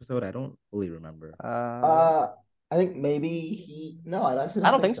last episode? I don't fully remember. Uh, I think maybe no, I actually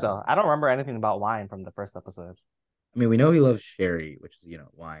I don't don't think think so. so. I don't remember anything about wine from the first episode. I mean, we know he loves sherry, which is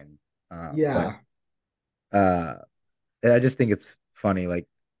wine. But Yeah. uh, I just think it's funny. Like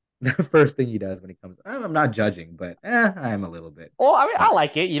the first thing he does when he comes, I'm not judging, but I am a little bit. Well, I mean, Uh, I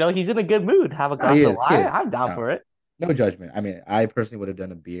like it. He's in a good mood. Have a no, he glass of is. He wine. is. I'm down No, for it. no judgment. I mean, I personally would have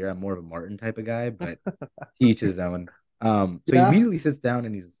done a beer. I'm more of a Martin type of guy, but to each his own. So he Yeah. immediately sits down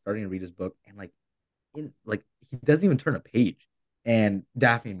and he's starting to read his book, and like he doesn't even turn a page, and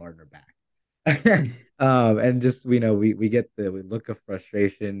Daphne and Martin are back. And just we get the look of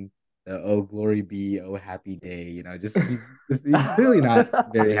frustration, the oh glory be, oh happy day. Just he's clearly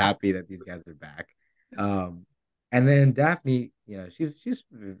not very happy that these guys are back. Um, and then Daphne, she's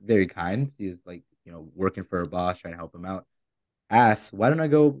very kind. She's like working for her boss, trying to help him out. Asks, why don't I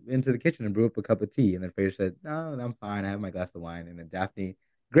go into the kitchen and brew up a cup of tea? And then Fraser said, no, I'm fine. I have my glass of wine. And then Daphne,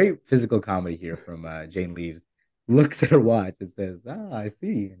 great physical comedy here from Jane Leaves, looks at her watch and says, I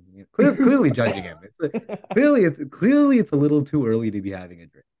see. And, clearly judging him. Clearly it's a little too early to be having a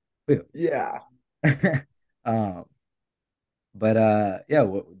drink. Yeah. Clearly. um, but yeah,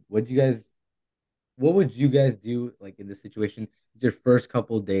 what would you guys do like in this situation? It's your first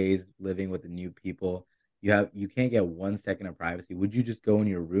couple days living with the new people. You can't get 1 second of privacy. Would you just go in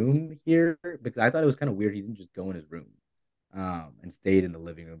your room here? Because I thought it was kind of weird he didn't just go in his room, and stayed in the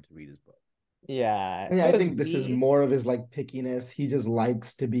living room to read his book. Yeah, I mean, if I it was think this is me. more of his like pickiness. He just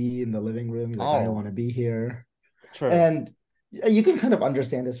likes to be in the living room. He's like, I want Oh, to be here. true. And you can kind of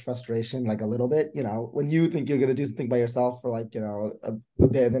understand his frustration like a little bit, when you think you're gonna do something by yourself for like, a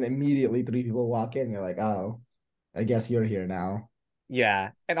bit, and then immediately three people walk in, you're like, oh, I guess you're here now.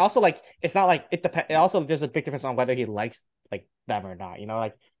 Yeah, and also like it's not like it depends. Also, there's a big difference on whether he likes like them or not.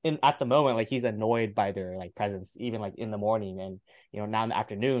 Like in at the moment, like he's annoyed by their like presence, even like in the morning, and now in the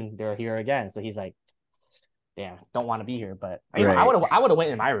afternoon they're here again. So he's like, damn, don't want to be here. But I Right. would have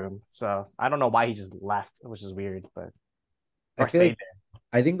went in my room. So I don't know why he just left, which is weird, but I or feel stayed like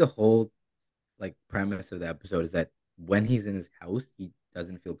I think the whole like premise of the episode is that when he's in his house, he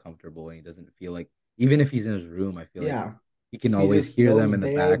doesn't feel comfortable and he doesn't feel like even if he's in his room, I feel like Yeah. he can He always just hear them knows in the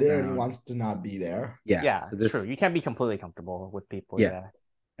they're there and he background. wants to not be there. Yeah. Yeah, So true. this You can't be completely comfortable with people. yeah. Yeah.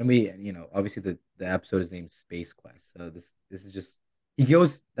 And obviously the episode is named Space Quest. So this is just he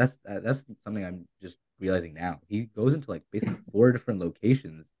goes that's something I'm just realizing now. He goes into like basically four different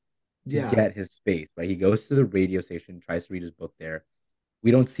locations to Yeah. get his space, right? He goes to the radio station, tries to read his book there.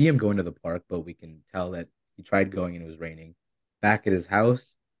 We don't see him going to the park, but we can tell that he tried going and it was raining. Back at his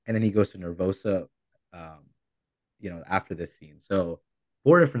house, and then he goes to Nervosa, um, after this scene. So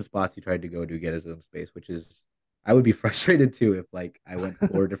four different spots he tried to go to get his own space, which is I would be frustrated too if like I went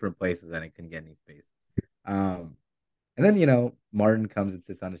four different places and I couldn't get any space. Um, and then Martin comes and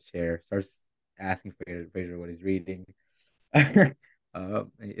sits on his chair, starts asking Fraser what he's reading.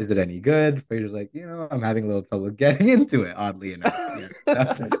 Is it any good? Fraser's like, I'm having a little trouble getting into it, oddly enough.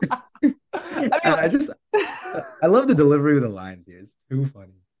 I And I just, mean, I love the delivery of the lines here. It's too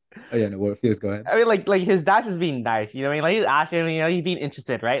funny. Oh yeah, no, what feels? Go ahead. I mean, like his dad's just being nice, what I mean? Like he's asking, he's being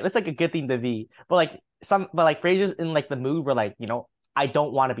interested, right? That's like a good thing to be. But like Fraser's in like the mood where like, I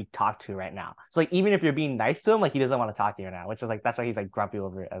don't want to be talked to right now. So like even if you're being nice to him, like he doesn't want to talk to you now, which is like that's why he's like grumpy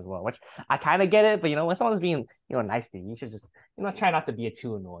over it as well. Which I kind of get it, but when someone's being nice to you, you should just try not to be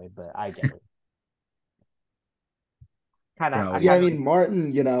too annoyed. But I get it. Kind of, Bro, I what do you Yeah, I kind of think? mean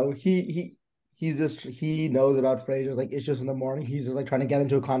Martin, he knows about Fraser's like issues in the morning. He's just like trying to get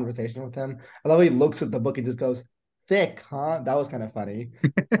into a conversation with him. I love how he looks at the book and just goes, thick, huh? That was kind of funny.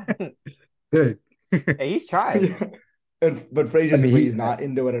 Good. hey, he's trying. And but I Fraser's mean, just like he's not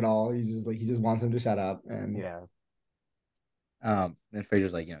into it at all. He's just like he just wants him to shut up. And Yeah. then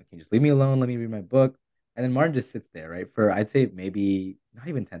Fraser's like, can you just leave me alone? Let me read my book. And then Martin just sits there, right? For I'd say maybe not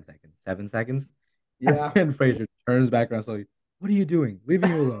even 10 seconds, 7 seconds. And yeah. then Fraser turns back around slowly. What are you doing? Leaving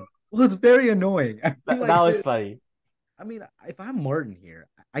you alone. Well, it's very annoying. I mean, That like, was funny. I mean, if I'm Martin here,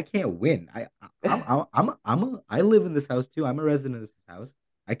 I can't win. I live in this house too. I'm a resident of this house.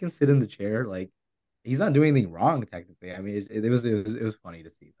 I can sit in the chair. Like, he's not doing anything wrong technically. I mean, it was funny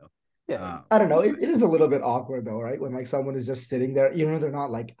to see though. Yeah. Um, I don't know. It is a little bit awkward though, right? When like someone is just sitting there, even though they're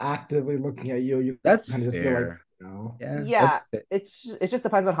not like actively looking at you, you that's kind of just feel like, fair. no. Yeah, that's Yeah, fair. it just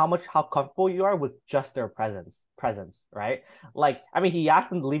depends on how comfortable you are with just their presence, right? Like, I mean, he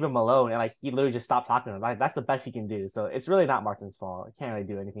asked him to leave him alone, and like he literally just stopped talking to him. Like, that's the best he can do. So it's really not Martin's fault. He can't really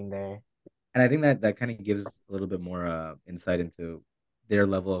do anything there. And I think that kind of gives a little bit more insight into their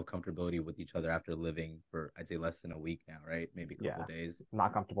level of comfortability with each other after living for I'd say less than a week now, right? Maybe a couple Yeah, of days.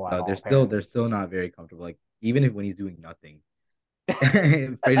 not comfortable at So all, they're apparently. still not very comfortable. Like even if when he's doing nothing,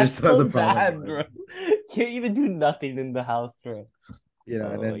 Frasier That's still has so a problem with sad, bro. Martin. Can't even do nothing in the house, bro. And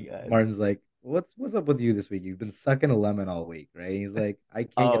Oh my then god. Martin's like, "What's up with you this week? You've been sucking a lemon all week, right?" He's like, "I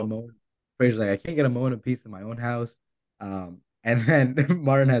can't get a Oh, moment." Fraser's like, "I can't get a moment of peace in my own house." And then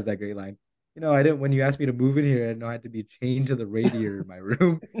Martin has that great line. I didn't when you asked me to move in here, I didn't know I had to be chained to the radiator in my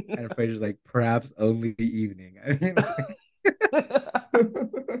room. And Fraser's like, "Perhaps only evening." I mean,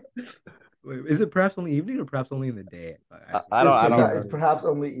 wait, is it perhaps only evening or perhaps only in the day? I I forget. don't It's I don't perhaps it's remember. perhaps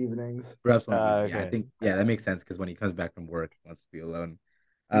only evenings. Perhaps only evening. Yeah, I Okay. think that makes sense because when he comes back from work, he wants to be alone.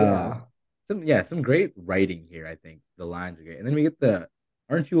 Uh, Yeah. some great writing here. I think the lines are great, and then we get the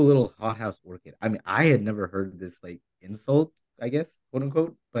 "Aren't you a little hothouse orchid?" I mean, I had never heard this like insult, I guess, quote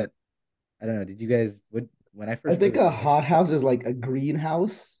unquote. But I don't know. Did you guys when I I first heard think this? a I was like, hothouse is like a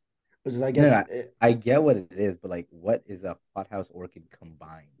greenhouse, which is I no, guess no, I get what it is, but like, what is a hothouse orchid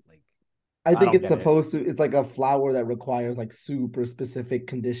combined? Like, I I think don't it's get it. supposed to it's like a flower that requires like super specific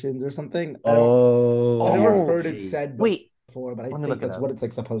conditions or something. I oh, never you're Oh, heard it right. said wait. before, but I Let me think look it that's up. what it's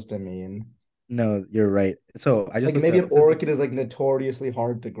like supposed to mean. No, you're right. So I just Like looked it maybe up. an orchid is like notoriously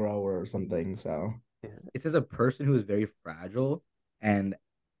hard to grow or something. So It says a person who is very fragile and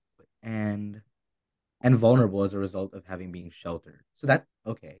and and vulnerable as a result of having been sheltered. So that's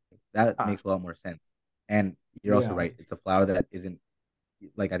okay. That Huh. makes a lot more sense. And you're also yeah. right. It's a flower that isn't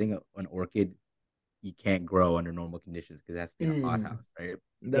like I think an orchid you can't grow under normal conditions because it has to be in a Mm, hothouse, right?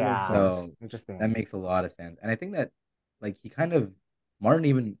 that makes Yeah. sense. So that Interesting. makes a lot of sense. And I think that like he kind of Martin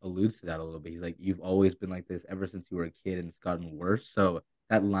even alludes to that a little bit. He's like, "You've always been like this ever since you were a kid, and it's gotten worse." So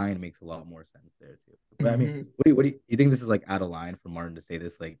that line makes a lot more sense there too. But I mean, Hmm. you think this is like out of line for Martin to say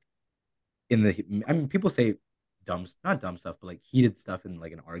this like in the I mean people say not dumb stuff, but like heated stuff in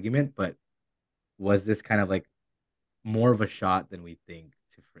like an argument, but was this kind of like more of a shot than we think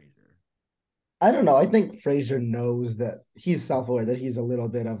to Fraser? I don't know. I think Frasier knows that he's self-aware that he's a little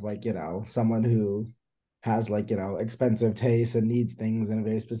bit of like, someone who has like, expensive taste and needs things in a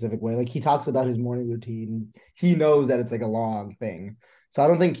very specific way. Like he talks about his morning routine. He knows that it's like a long thing. So I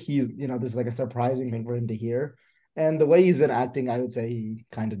don't think this is like a surprising thing for him to hear. And the way he's been acting, I would say he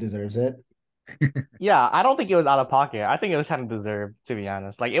kind of deserves it. Yeah, I don't think it was out of pocket. I think it was kind of deserved, to be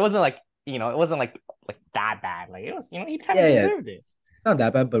honest. Like it wasn't like, it wasn't like that bad. Like it was, he kind of Yeah, deserved it. it's not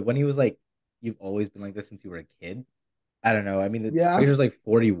that bad, but when he was like, "You've always been like this since you were a kid," I don't know. I mean, Yeah. Fraser's like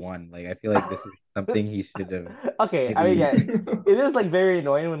 41. Like, I feel like this is something he should have Okay, I mean, maybe. yeah, it is like very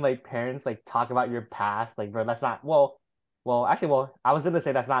annoying when like parents like talk about your past. Like, bro, that's not actually, I was gonna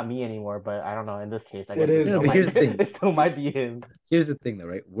say that's not me anymore, but I don't know. In this case, I It guess it is No, still but might here's be, the thing. it still might be him. Here's the thing, though,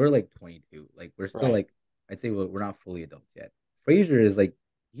 right? We're like 22. Like, we're still Right. like, I'd say we're not fully adults yet. Fraser is like,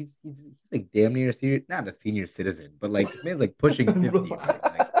 he's like damn near a senior, not a senior citizen, but like this man's like pushing 50, right?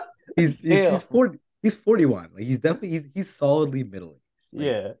 Like, Relax. he's Damn. 40, he's 41. Like, he's definitely he's solidly middle aged.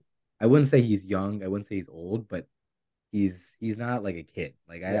 Like, Yeah. I wouldn't say he's young. I wouldn't say he's old, but he's not like a kid.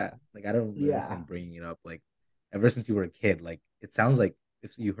 Yeah. I don't really Yeah. understand bringing it up. Like ever since you were a kid, like it sounds like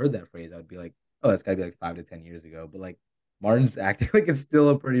if you heard that phrase, I would be like, oh, that's got to be like 5 to 10 years ago. But like Martin's acting like it's still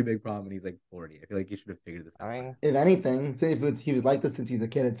a pretty big problem, and he's like 40. I feel like you should have figured this I out by mean, If anything, say if he was like this since he's a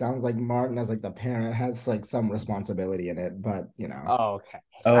kid, it sounds like Martin, as like the parent, has like some responsibility in it. But oh, okay.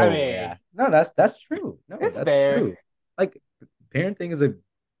 now. I Oh mean, yeah, no, that's true. No, it's that's fair. true. Like parenting is a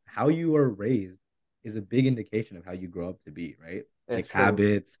how you are raised is a big indication of how you grow up to be, right? It's Like true.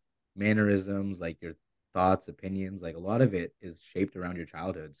 habits, mannerisms, like your thoughts, opinions, like a lot of it is shaped around your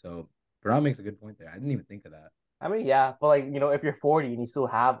childhood. So Pranav makes a good point there. I didn't even think of that. I mean, yeah, but like, if you're 40 and you still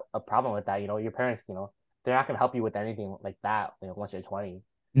have a problem with that, your parents, they're not gonna help you with anything like that, once you're 20.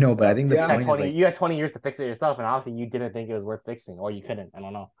 No, but I So think the you yeah, had point is 20, like you had 20 years to fix it yourself, and obviously you didn't think it was worth fixing, or you couldn't. I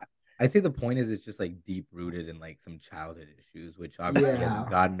don't know. I'd say the point is it's just like deep rooted in like some childhood issues, which obviously he hasn't yeah,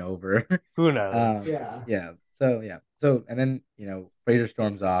 gotten over. Who knows? yeah. Yeah. So yeah. So and then Fraser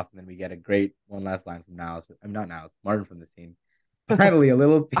storms off, and then we get a great one last line from Niles. I'm not Niles, Martin from the scene. Finally, a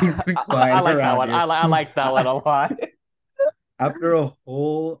little peace and I quiet like that around one. here. I like that one a lot. After a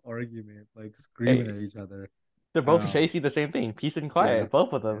whole argument, like screaming Hey, at each other. they're both Um, chasing the same thing, peace and yeah, quiet,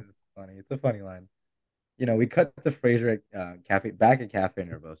 both of yeah, them. it's funny. It's a funny line. We cut to Fraser at cafe back at Cafe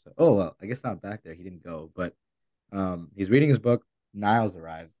Nervosa. Oh well, I guess not back there. He didn't go, but he's reading his book. Niles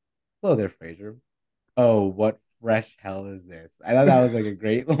arrives. Hello there, Fraser. Oh, what fresh hell is this? I thought that was like a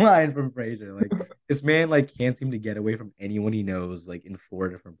great line from Fraser. Like this man like can't seem to get away from anyone he knows like in four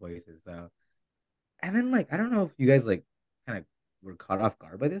different places. So and then like I don't know if you guys like kind of were caught off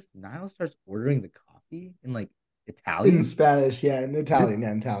guard by this. Niles starts ordering the coffee in like In Italian? Spanish, yeah, in Is it Italian,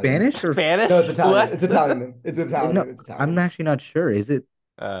 yeah, in Italian. Spanish or Spanish? No, it's Italian. What? It's Italian. It's no? Italian. It's I'm Italian. actually not sure. Is it?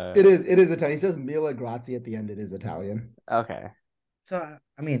 uh, It is Italian. He says Mila Grazie at the end. It is Italian. okay. So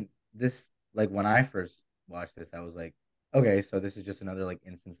I mean, this like when I first watched this, I was like, okay, so this is just another like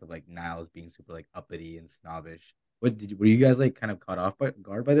instance of like Niles being super like uppity and snobbish. Were you guys like kind of caught off by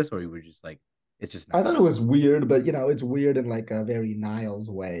guard by this, or you were just like, it's just I Niles? thought it was weird, but it's weird in like a very Niles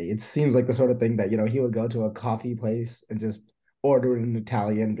way. It seems like the sort of thing that, he would go to a coffee place and just order it in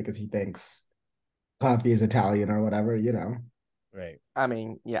Italian because he thinks coffee is Italian or whatever. Right. I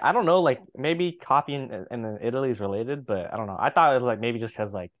mean, yeah, I don't know. Like maybe coffee in Italy is related, but I don't know. I thought it was like maybe just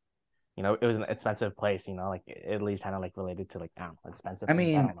because like it was an expensive place. Like Italy's kind of like related to like I don't know, expensive I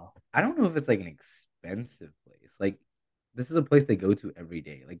things. I mean, don't know. I don't know if it's like an expensive place. Like, this is a place they go to every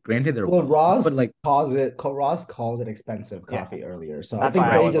day. Like, granted, they're Well, well off, but like, Ross calls it expensive Yeah, coffee earlier. So I that's think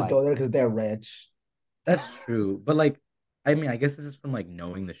why I they right, was just like, go there because they're rich. that's true. But like, I mean, I guess this is from like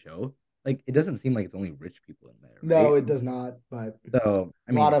knowing the show. Like, it doesn't seem like it's only rich people in there, No, right? it does not, but So,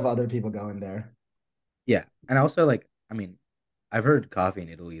 I a lot mean, of other people go in there. yeah, and also like, I mean, I've heard coffee in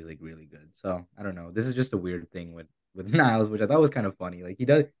Italy is like really good. So I don't know. This is just a weird thing with Niles, which I thought was kind of funny. Like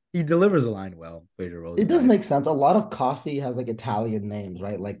he delivers a line well. Fraser It Rosen, does my make sense. A lot of coffee has like Italian names,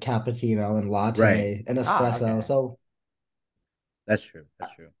 right? Like cappuccino and right. latte and espresso. okay. So That's true.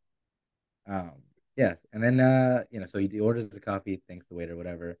 That's true. Um, yes, and then so he orders the coffee, thanks the waiter,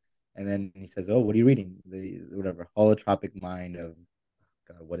 whatever, and then he says, "Oh, what are you reading? The whatever holotropic mind of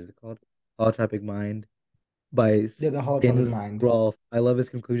God, what is it called? Holotropic mind by yeah, the holotropic Daniel mind. Rolfe. I love his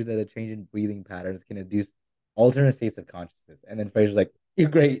conclusion that a change in breathing patterns can induce alternate states of consciousness." And then Fraser's like, "You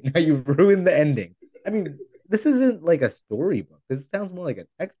great, now you've ruined the ending." I mean, this isn't like a storybook. This sounds more like a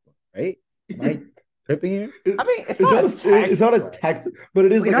textbook, right? Am I tripping here? I mean, it's It's not not a it's not a textbook. text, but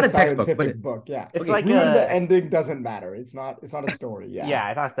it is Okay, like a not a textbook, but scientific book. Yeah. It's okay, like Ruin the a ending doesn't matter. It's not a story. Yeah. yeah,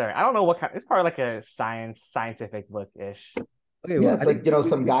 it's not story. I don't know what kind. It's probably like a scientific book ish. okay. Yeah, Well, it's I like, think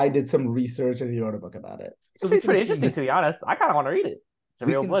some guy did some research and he wrote a book about it. so. It We seems can pretty assume interesting this to be honest. I kind of want to read it. It's a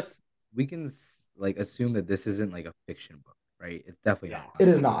we real can book. we can like assume that this isn't like a fiction book, right? It's definitely Yeah, not. It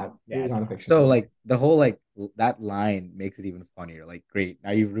is not. It yeah, is it's not a not. fiction So book. like the whole like that line makes it even funnier. Like, great,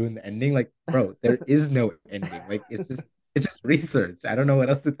 now you ruined the ending. Like, bro, there is no ending. Like, it's just research. I don't know what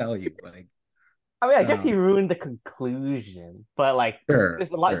else to tell you. Like, I mean, I guess he um, ruined the conclusion, but like, sure,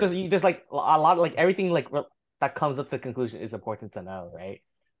 there's a lot. sure, There's like a lot of like everything like that comes up to the conclusion is important to know, right?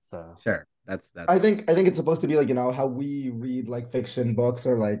 So sure. That's I fine. think I think it's supposed to be like, how we read like fiction books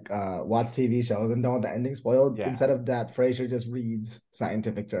or like watch TV shows and don't want the ending spoiled. yeah, Instead of that, Frasier just reads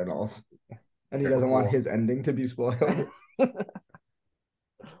scientific journals and he Sure. super doesn't want cool. his ending to be spoiled.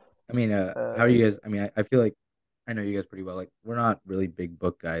 I mean, how are uh, you guys? I mean, I feel like I know you guys pretty well. Like, we're not really big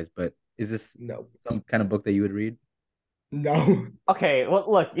book guys, but is this No. some kind of book that you would read? No. okay, well,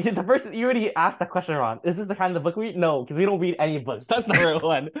 look, the first you already asked that question, Ron. Is this the kind of book we read? No, because we don't read any books. That's number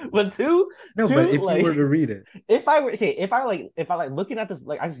one. But No, but two, if you were like to read it, if I were okay, if I like looking at this,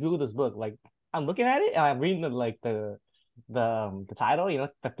 like I just Googled this book, like I'm looking at it and I'm reading the title,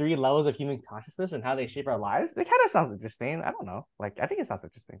 the three levels of human consciousness and how they shape our lives. It kind of sounds interesting. I don't know. Like I think it sounds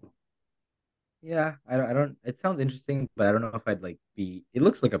interesting. yeah, I don't. It sounds interesting, but I don't know if I'd like be. It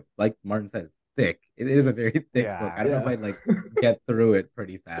looks like Martin says, thick. It is a very thick book. I Yeah, don't know if Yeah. I'd like get through it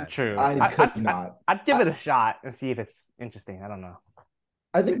pretty fast. true. I could not. I'd give I, it a shot and see if it's interesting. I don't know.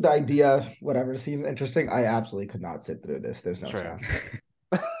 I think the idea, whatever, seems interesting. I absolutely could not sit through this. There's no True. chance.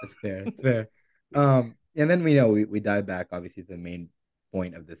 It's fair. It's fair. And then we dive back obviously to the main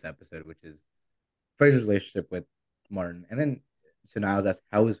point of this episode, which is Fraser's relationship with Martin. And then so now I was asked,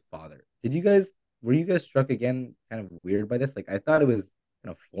 how is father? Were you guys struck again kind of weird by this? Like, I thought it was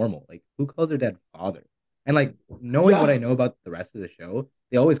kind of formal. Like, who calls their dad father? And like, knowing what I Yeah. know about the rest of the show,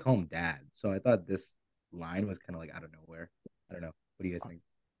 they always call him dad. So I thought this line was kind of like out of nowhere. I don't know. What do you guys think?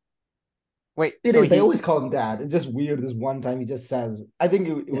 Wait, It so is. They he always call him dad. It's just weird. This one time he just says, I think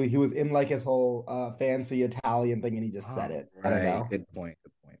Yeah. he was in like his whole fancy Italian thing and he just said oh, it. I don't Right. know. Good point.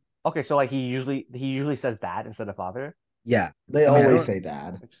 Good point. okay, so like he usually says dad instead of father. Yeah. They I mean, I always don't say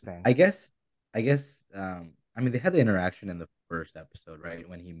dad. Interesting. I guess I mean they had the interaction in the first episode, right?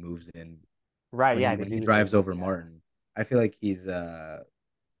 When he moves in Right, when yeah, he they when he do say drives over yeah. Martin. I feel like he's I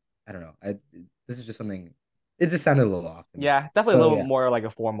don't know. This is just something it just sounded a little off to me. Yeah, definitely a So little yeah. more like a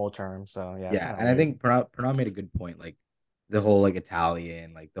formal term. So yeah, it's Yeah, kind of and I weird. think Pranav made a good point. Like the whole like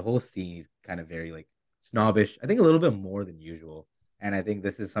Italian, like the whole scene is kind of very like snobbish. I think a little bit more than usual. And I think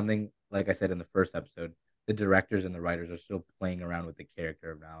this is something, like I said in the first episode, the directors and the writers are still playing around with the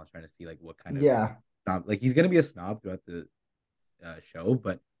character of Niles, trying to see like what kind of Yeah. snob. Like he's gonna be a snob throughout the show,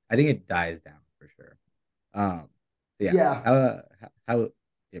 but I think it dies down for sure. Um, yeah, Yeah,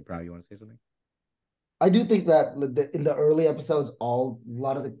 yeah, Brian, you want to say something? I do think that in the early episodes, a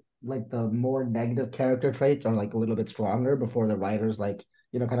lot of the the more negative character traits are like a little bit stronger before the writers kind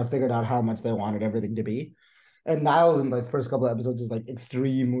of figured out how much they wanted everything to be. And Niles in the first couple of episodes is like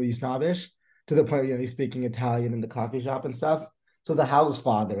extremely snobbish to the point he's speaking Italian in the coffee shop and stuff. So the house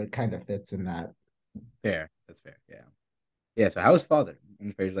father, it kind of fits in that. Fair, that's fair. Yeah, yeah. So how's father?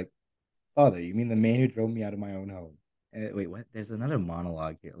 And Fraser's like, father, you mean the man who drove me out of my own home? Wait, what? There's another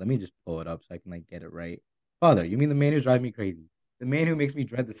monologue here. Let me just pull it up so I can like get it right. Father, you mean the man who drives me crazy? The man who makes me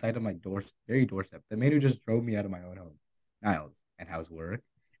dread the sight of my very doorstep. The man who just drove me out of my own home. Niles, and how's work?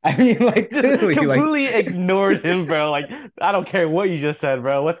 I mean, like Just clearly, like completely ignored him, bro. Like, I don't care what you just said,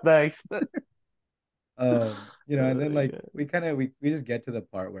 bro. What's next? and then like Yeah. we just get to the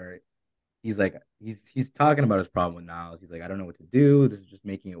part where he's like he's talking about his problem with Niles. He's like, I don't know what to do. This is just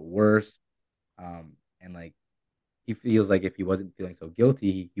making it worse. And like he feels like if he wasn't feeling so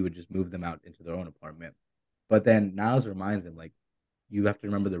guilty, he would just move them out into their own apartment. But then Niles reminds him, like, you have to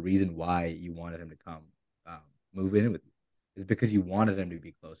remember the reason why you wanted him to come um, move in with you is because you wanted him to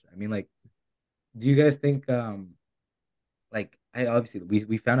be closer. I mean, like, do you guys think, like, I obviously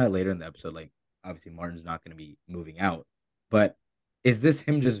we found out later in the episode, like, obviously Martin's not going to be moving out, but is this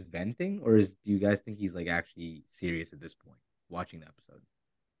him just venting, or do you guys think he's like actually serious at this point watching the episode?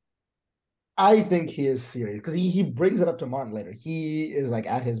 I think he is serious because he brings it up to Martin later. He is like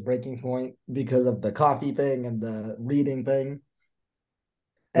at his breaking point because of the coffee thing and the reading thing.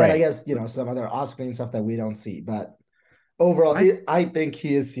 And I Right. guess, some other off screen stuff that we don't see. But overall, I I think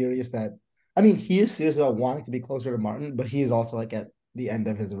he is serious I mean, he is serious about wanting to be closer to Martin, but he's also like at the end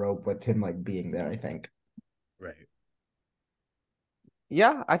of his rope with him like being there, I think. right.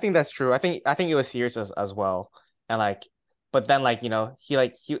 Yeah, I think that's true. I think it was serious as well. And like, but then like, he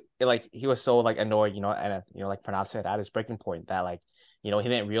was so like annoyed, and like Pranav said at his breaking point that like, he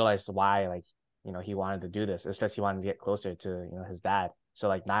didn't realize why like, he wanted to do this. It's because he wanted to get closer to, his dad. So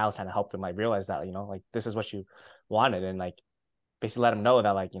like Niles kind of helped him like realize that, like this is what you wanted, and like basically let him know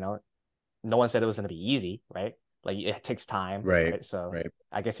that like, no one said it was gonna be easy, right? Like it takes time, Right. right? So Right.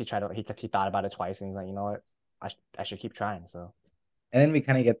 I guess he thought about it twice, and he's like, you know what, I should keep trying. So And then we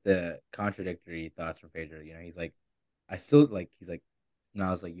kind of get the contradictory thoughts from Phaedra. He's like, I still like, he's like, no,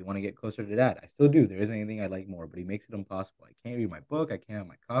 I was like, you want to get closer to dad? I still do. There isn't anything I like more, but he makes it impossible. I can't read my book. I can't have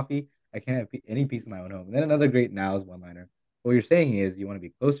my coffee. I can't have any peace in my own home. And then another great Now's one liner. What you're saying is you want to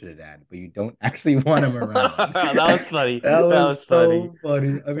be closer to dad, but you don't actually want him around. that was funny. That That was was funny. so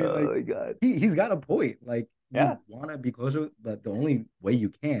funny. I mean, like, Oh my god. he's got a point. Like, Yeah. you want to be closer, but the only way you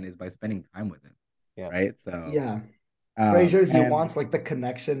can is by spending time with him. Yeah. Right. So, Yeah. Frasier, he and wants like the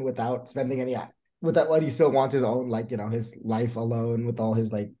connection without spending any without what he still wants his own his life alone with all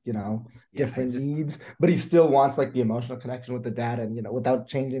his yeah, I different just, needs, but he still wants like the emotional connection with the dad, and without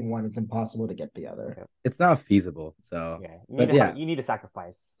changing one, it's impossible to get the other. Yeah. it's not feasible. So, Yeah. but yeah, You need to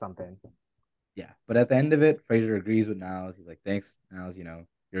sacrifice something. yeah. But at the end of it, Fraser agrees with Niles. He's like, "Thanks, Niles.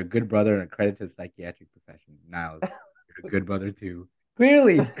 You're a good brother and a credit to the psychiatric profession. Niles, you're a good brother too.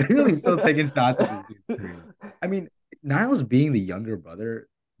 Clearly, clearly, still taking shots at this dude's career. I mean, Niles being the younger brother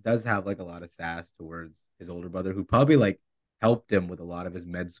does have like a lot of sass towards his older brother, who probably like helped him with a lot of his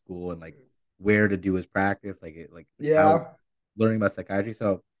med school and like where to do his practice, like how Yeah. learning about psychiatry.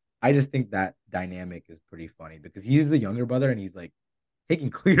 So I just think that dynamic is pretty funny because he's the younger brother and he's like taking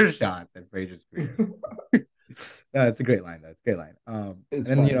clear shots at Fraser's career. No, it's a great line though. It's a great line. It's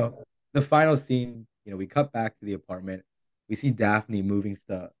And then funny. the final scene, we cut back to the apartment. We see Daphne moving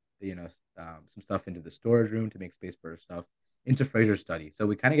stuff, some stuff into the storage room to make space for her stuff into Fraser's study. So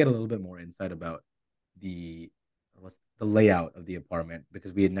we kind of get a little bit more insight about the what's the layout of the apartment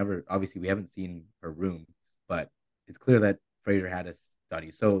because we had never obviously we haven't seen her room, but it's clear that Fraser had a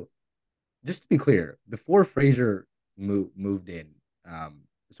study. So just to be clear, before Fraser moved in,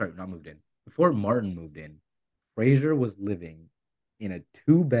 sorry, not moved in, before Martin moved in, Fraser was living in a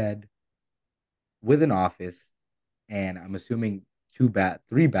two-bed with an office, and I'm assuming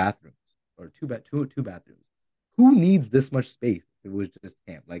three bathrooms or two bathrooms. Who needs this much space if it was just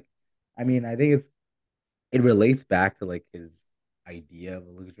him? Like, I mean, I think it relates back to like his idea of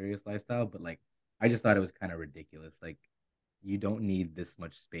a luxurious lifestyle, but like I just thought it was kind of ridiculous. Like you don't need this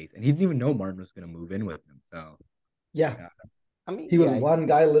much space. And he didn't even know Martin was going to move in with him. So, Yeah. yeah, I mean, He was yeah. one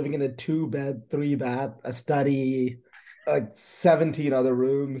guy living in a two-bed, three-bath, a study, like 17 other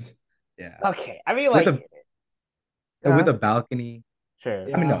rooms. yeah. Okay. I mean, With a like, with a balcony. sure. I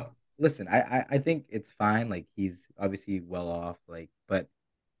mean, Yeah. no. Listen, I think it's fine. Like he's obviously well off. Like, but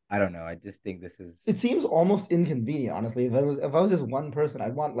I don't know. I just think this It is seems almost inconvenient, honestly. If I was just one person,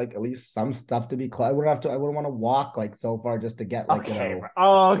 I'd want like at least some stuff to be close. I wouldn't want to walk like so far just to get like, Okay, like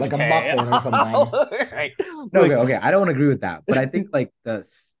a okay, muffin or something. right. no, okay, Like, okay. I don't agree with that, but I think like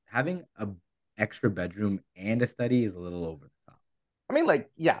having a extra bedroom and a study is a little over the top. I mean, like,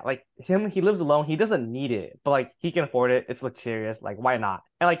 yeah, like him, he lives alone. He doesn't need it, but like he can afford it. It's luxurious. Like, why not?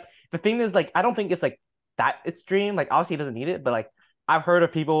 And like the thing is, like, I don't think it's like that extreme. Like, obviously, he doesn't need it, but like I've heard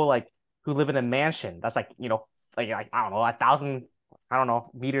of people like who live in a mansion that's like like I don't know, 1,000, I don't know,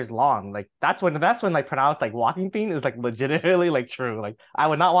 meters long. Like that's when like pronounced like walking thing is like legitimately like true. Like I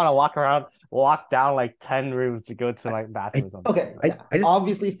would not want to walk down like 10 rooms to go to I, my bathroom I, or something. Okay, Like, yeah. I just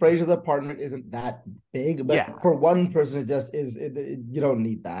Obviously, Fraser's apartment isn't that big, yeah, but for one person, it just is. You don't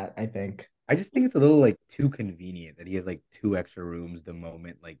need that, I think. I just think it's a little like too convenient that he has like two extra rooms the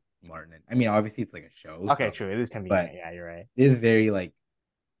moment like Martin. I mean, obviously it's like a show, okay, so true. It is but convenient. Yeah, you're right. it is very like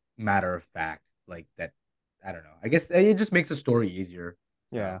matter of fact, like that. I don't know. I guess it just makes the story easier.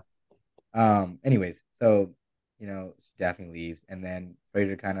 So, Yeah. anyways, so Daphne leaves, and then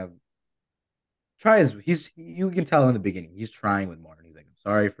Fraser kind of tries. You can tell in the beginning he's trying with Martin. He's like, "I'm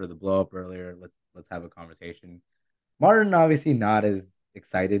sorry for the blow up earlier. Let's have a conversation." Martin obviously not as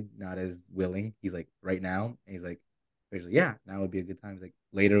excited, not as willing. He's like, right now, and he's like, Fraser's like, yeah, now would be a good time. He's like,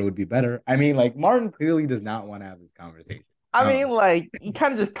 later would be better. I mean, like Martin clearly does not want to have this conversation. I mean, like you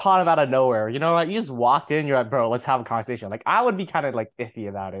kind of just caught him out of nowhere, like you just walked in, you're like, bro, let's have a conversation. Like I would be kind of like iffy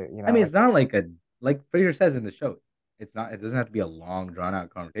about it, I mean, like it's not like like Fraser says in the show. It's not. It doesn't have to be a long, drawn out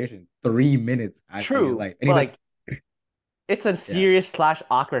conversation. 3 minutes out of your true, life, and but he's like, like it's a yeah. serious slash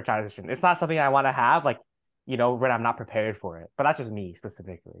awkward transition. It's not something I want to have, like, when I'm not prepared for it. But that's just me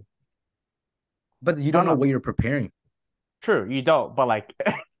specifically. But you I don't don't know know. what you're preparing. True, you don't, but like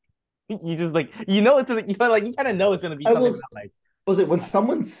you just like it's gonna like you kind of know it's gonna be I something was that like was it when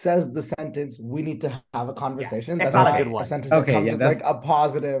someone says the sentence, "We need to have a yeah, conversation." it's That's not a good Okay, not a one. sentence that okay, comes yeah, with like that's a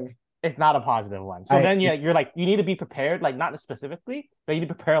positive. It's not a positive one. So I. then It's you're like, you need to be prepared, like not specifically, but you need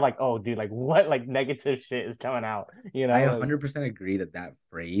to prepare like, oh dude, like what like negative shit is coming out, I like 100% agree that that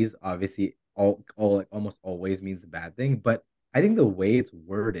phrase obviously all like almost always means a bad thing, but I think the way it's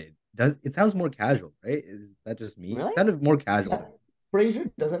worded does it sounds more casual, right? Is that just me? It really? sounded more casual Yeah, to me.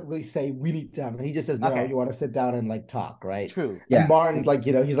 Fraser doesn't really say we need to have it. He just says, Okay, you want to sit down and like talk, right? true. And Yeah, Martin's like,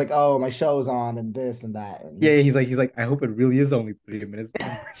 he's like, oh, my show's on and this and that. yeah. And He's like, I hope it really is only 3 minutes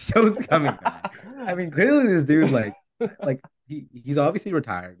because my show's coming on. I mean, clearly this dude like he's obviously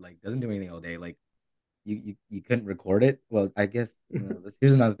retired, like doesn't do anything all day, like. You couldn't record it. Well, I guess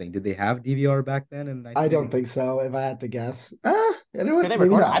here's another thing. Did they have DVR back then in I don't 1993? think so, if I had to guess. Could Anyone? they Maybe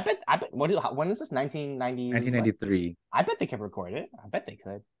record it? I not. bet. When is this? 1990 what? 1993. I bet they could record it. I bet they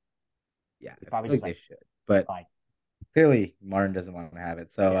could. Yeah, They I probably feel just like they like should, but like clearly Martin doesn't want to have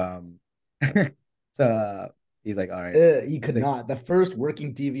it. So yeah. so he's like, all right. You He's could like, not. The first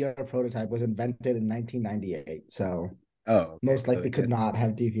working DVR prototype was invented in 1998, so oh, okay. most So I likely could guess not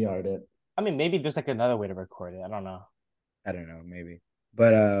have DVR'd it. I mean, maybe there's like another way to record it. I don't know. I don't know, maybe.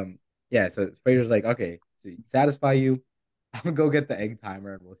 But yeah, so Fraser's like, okay, to satisfy you, I'm gonna go get the egg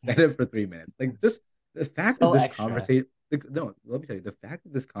timer and we'll set it for 3 minutes. Like just the fact that So this extra. conversation no, let me tell you, the fact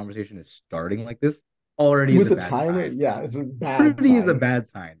that this conversation is starting like this already is With a the bad timer, sign. yeah, it's a bad Already is a sign. bad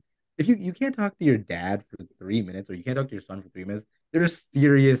sign. If you can't talk to your dad for 3 minutes or you can't talk to your son for 3 minutes, there's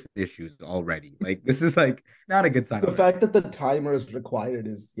serious issues already. Like this is like not a good sign The already. fact that the timer is required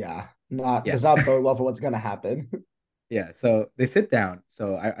is, not Yeah. does not bode well for what's gonna happen. Yeah. So they sit down.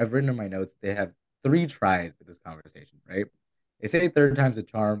 So I've written in my notes they have 3 tries at this conversation, right? They say third time's a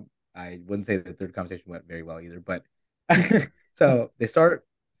charm. I wouldn't say the third conversation went very well either, but so they start.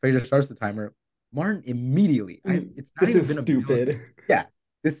 Fraser starts the timer. Martin immediately. It's not This even is been a millisecond. stupid. Yeah,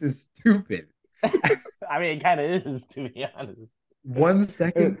 this is stupid. I mean, it kind of is to be honest. 1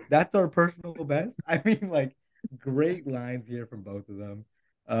 second. That's our personal best. I mean, like great lines here from both of them.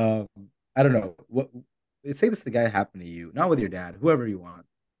 Um, I don't know what. Say this to the guy happened to you, not with your dad, whoever you want.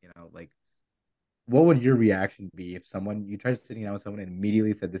 Like what would your reaction be if someone you tried sitting down with someone and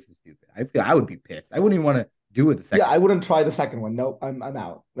immediately said this is stupid? I feel I would be pissed. I wouldn't even want to do it the Yeah, second I time. wouldn't try the second one. Nope, I'm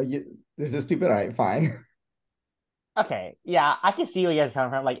out. Like, this is stupid. All right, fine. Okay, yeah, I can see where you guys are coming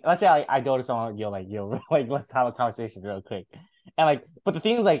from. Like, let's say I go to someone, yo, like, let's have a conversation real quick, and like, but the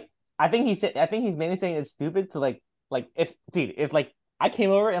thing is, like, I think he's mainly saying it's stupid to like, if dude, if like I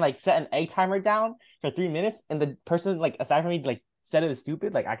came over and like set an egg timer down for 3 minutes, and the person like aside from me like said it is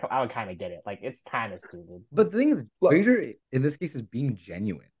stupid, like I would kind of get it. Like, it's kind of stupid. But the thing is, Look, Fraser in this case is being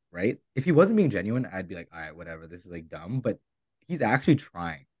genuine, right? If he wasn't being genuine, I'd be like, all right, whatever. This is like dumb. But he's actually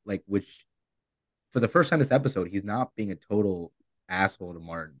trying, like, which for the first time this episode, he's not being a total asshole to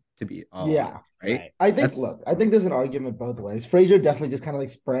Martin, to be all Yeah. honest, right? Right. I think, That's look, I think there's an argument both ways. Frasier definitely just kind of like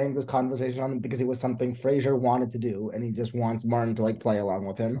sprang this conversation on him because it was something Frasier wanted to do, and he just wants Martin to like play along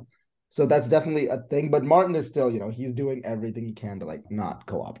with him. So that's definitely a thing. But Martin is still, he's doing everything he can to like not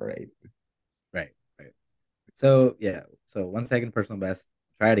cooperate. right, right. So yeah, so 1 second personal best.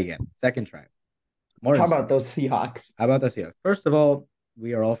 Try it again. Second try. How Martin's turn. about those Seahawks? How about the Seahawks? First of all,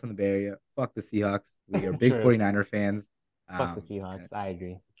 we are all from the Bay Area. Fuck the Seahawks. We are big True. 49er fans. Fuck the And Seahawks. I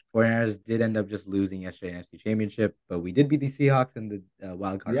agree. 49ers did end up just losing yesterday in NFC Championship, but we did beat the Seahawks in the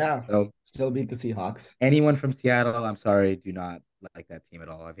wild card round. Yeah, So still beat the Seahawks. anyone from Seattle, I'm sorry, do not like that team at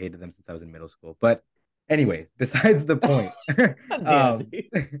all. I've hated them since I was in middle school. But anyways, besides the point. Damn, um,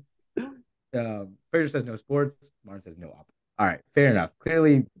 dude. Fraser says no sports. Martin says no op. All right, fair enough.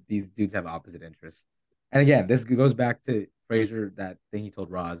 Clearly, these dudes have opposite interests. And again, this goes back to Fraser, that thing he told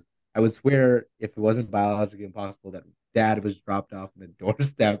Roz. I would swear if it wasn't biologically impossible that dad was dropped off on a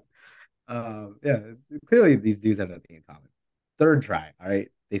doorstep. Yeah, clearly these dudes have nothing in common. Third try, all right.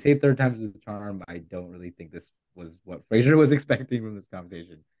 They say third time's the charm. I don't really think this was what Fraser was expecting from this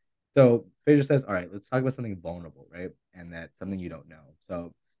conversation. So Fraser says, "All right, let's talk about something vulnerable, right? And that's something you don't know."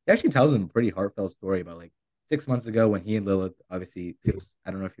 So he actually tells him a pretty heartfelt story about like 6 months ago when he and Lilith, obviously,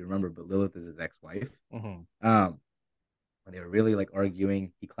 I don't know if you remember, but Lilith is his ex-wife. Mm-hmm. When they were really like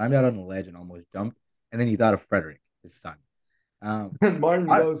arguing, he climbed out on the ledge and almost jumped, and then he thought of Frederick, his son. And Martin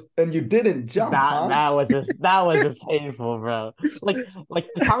I, goes, and you didn't jump, That huh? that was just painful, bro. Like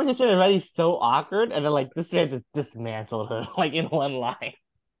the conversation already so awkward, and then like this man just dismantled her like in one line.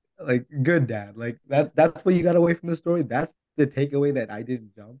 like good dad, like that's what you got away from the story. That's the takeaway, that I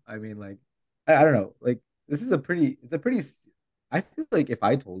didn't jump. I mean, like I don't know, like this is a pretty it's a pretty I feel like if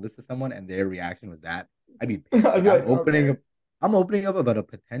I told this to someone and their reaction was that, I'd be pissed. I'd Like be like, okay. I'm opening up about a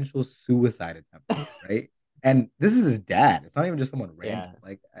potential suicide attempt, right? And this is his dad. It's not even just someone random. Yeah,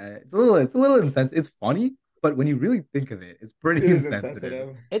 Like it's a little insensitive. It's funny, but when you really think of it, it's pretty It is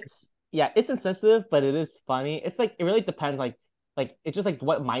insensitive. insensitive. it's insensitive, but it is funny. It's like it really depends, like it's just like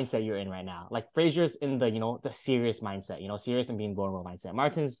what mindset you're in right now. Like Frasier's in the the serious mindset, serious and being vulnerable mindset.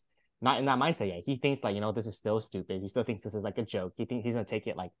 Martin's not in that mindset yet. He thinks like this is still stupid. He still thinks this is like a joke. He thinks he's gonna take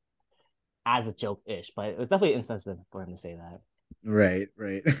it like as a joke ish, but it was definitely insensitive for him to say that. Right,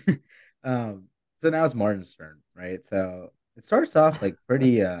 right. um, so now it's Martin's turn, right? So it starts off like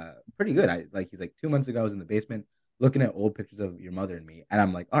pretty good. I like he's like 2 months ago I was in the basement looking at old pictures of your mother and me, and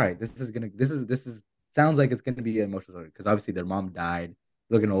I'm like, all right, this is sounds like it's gonna be an emotional story because obviously their mom died.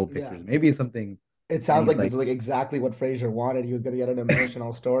 Looking at old Yeah. pictures, maybe it's something. It And sounds he's like this like, is like exactly what Frasier wanted. He was gonna get an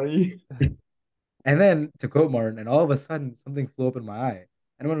emotional story. and then to quote Martin, and all of a sudden something flew up in my eye.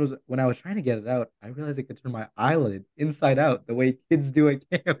 And when I was trying to get it out, I realized I could turn my eyelid inside out the way kids do at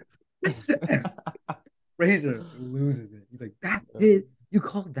camp. Fraser loses it. He's like, "That's it. You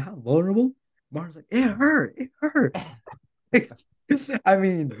called that vulnerable?" Martin's like, "It hurt. It hurt." I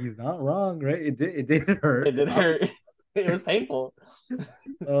mean, he's not wrong, right? It did hurt. It did hurt. It was painful.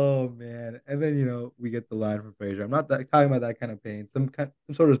 Oh man! And then we get the line from Fraser. I'm not talking about that kind of pain. Some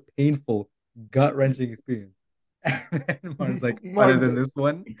sort of painful, gut wrenching experience. And then Martin's like, other than Martin, this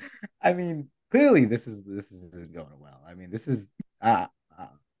one, I mean, clearly this isn't going well. I mean, this is uh, uh,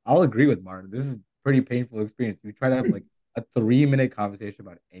 I'll agree with Martin. This is pretty painful experience. We try to have like a 3 minute conversation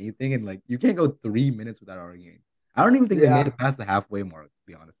about anything, and like you can't go 3 minutes without arguing. I don't even think they made yeah, it past the halfway mark, to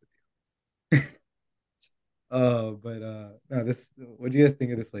be honest with you. But no, this. What do you guys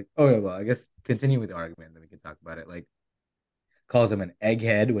think of this? Like, oh yeah, well, I guess continue with the argument, then we can talk about it. Like, calls him an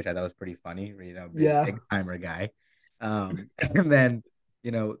egghead, which I thought was pretty funny. Big yeah. egg timer guy. And then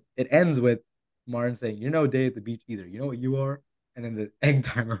it ends with Martin saying, "You're no day at the beach either. You know what you are." And then the egg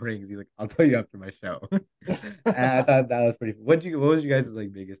timer rings. He's like, "I'll tell you after my show." And I thought that was pretty. What was you guys'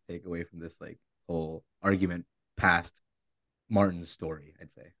 like biggest takeaway from this like whole argument past Martin's story?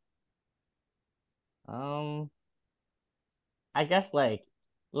 I'd say. um, I guess like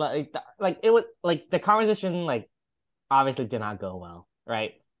it was like the conversation like obviously did not go well,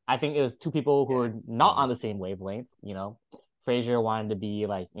 right? I think it was two people who Yeah, were not on totally. the same wavelength. Frasier wanted to be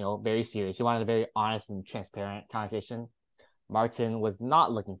like very serious. He wanted a very honest and transparent conversation. Martin was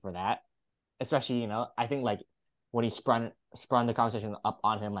not looking for that, especially I think like when he sprung the conversation up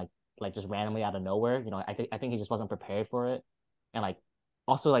on him like just randomly out of nowhere. I think he just wasn't prepared for it, and like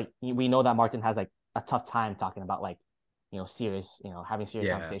also like we know that Martin has like a tough time talking about like serious having serious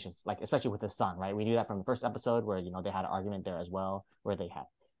Yeah, conversations, like especially with his son, right? We knew that from the first episode where they had an argument there as well, where they had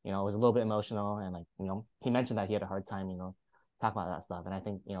it was a little bit emotional, and like he mentioned that he had a hard time talking about that stuff, and I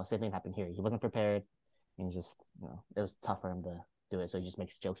think same thing happened here. He wasn't prepared, and just it was tough for him to do it, so he just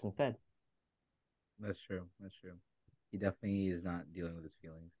makes jokes instead. that's true. That's true. He definitely is not dealing with his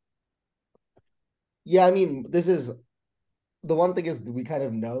feelings. Yeah, I mean, this is the one thing is we kind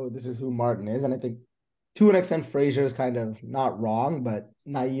of know this is who Martin is, and I think to an extent Frasier is kind of not wrong, but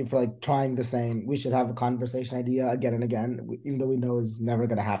naive for like trying the same. We should have a conversation idea again and again, even though we know it's never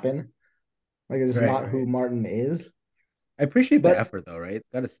going to happen. Like it's just Right, not who right. Martin is. I appreciate the But effort though, right? It's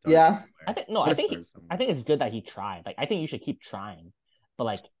got to start yeah, I somewhere. think no, Got I to think start I somewhere. think it's good that he tried. Like I think you should keep trying, but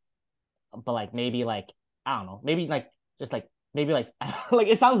like maybe like I don't know, maybe like just like maybe like like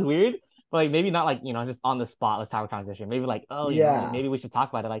it sounds weird, but like maybe not like just on the spot. Let's have a conversation. Maybe like oh like yeah. maybe we should talk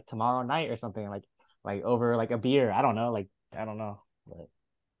about it like tomorrow night or something like over like a beer. I don't know. Like I don't know. But I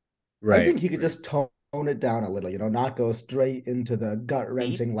Right, think he could right. just tone it down a little, not go straight into the gut deep.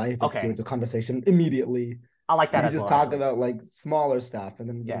 wrenching life Okay, experience of conversation immediately. I like that Maybe as just well. talk Actually, about like smaller stuff and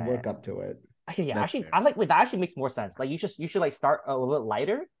then yeah. work up to it. Okay, yeah. That's Actually, fair. I like wait, that actually makes more sense. Like you should like start a little bit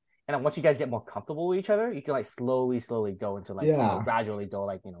lighter, and then once you guys get more comfortable with each other, you can like slowly go into like Yeah. gradually go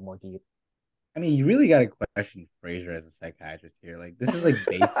like more deep. I mean, you really got to question Frasier as a psychiatrist here. Like, this is like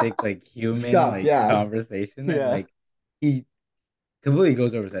basic, like human, Stuff. like Yeah. conversation, and Yeah. like he completely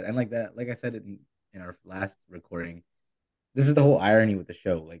goes over his head. And like that, like I said in our last recording, this is the whole irony with the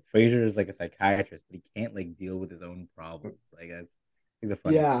show. Like Frasier is like a psychiatrist, but he can't like deal with his own problems. Like that's like the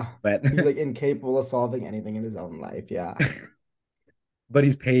funniest thing. Yeah. But He's like incapable of solving anything in his own life. Yeah. but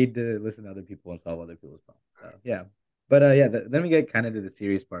he's paid to listen to other people and solve other people's problems. So yeah. But yeah, then we get kind of to the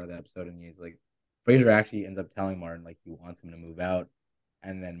serious part of the episode, and he's like, Fraser actually ends up telling Martin like he wants him to move out,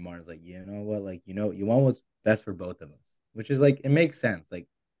 and then Martin's like, you know what, like you want what's best for both of us, which is like it makes sense. Like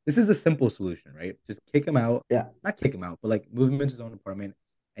this is the simple solution, right? Just kick him out, Yeah. not kick him out, but like move him into his own apartment,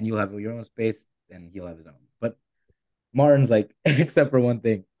 and you'll have your own space, and he'll have his own. But Martin's like, except for one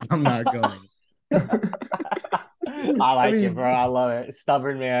thing, I'm not going. I I like it, bro. mean, I love it.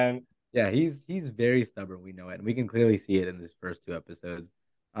 Stubborn man. yeah, he's very stubborn. We know it, and we can clearly see it in these first two episodes.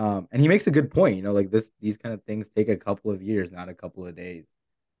 And he makes a good point. Like these kind of things take a couple of years, not a couple of days.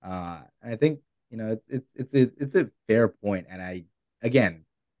 And I think it's a fair point. And I again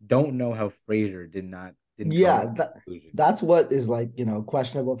don't know how Frasier didn't come to Yeah, this that conclusion. that's what is like,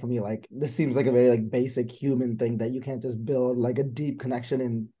 questionable for me. Like this seems like a very like basic human thing that you can't just build like a deep connection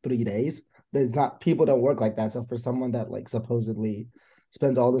in 3 days. There's not people don't work like that. So for someone that like supposedly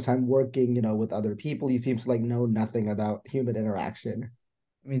spends all this time working, with other people, he seems to like know nothing about human interaction.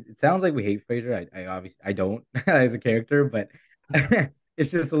 I mean, it sounds like we hate Frasier. I obviously I don't as a character, but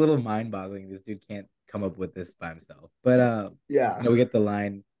it's just a little mind-boggling. This dude can't come up with this by himself. But Yeah. we get the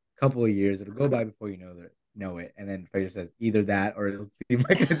line, couple of years, it'll go by before you know it, and then Frasier says either that or it'll seem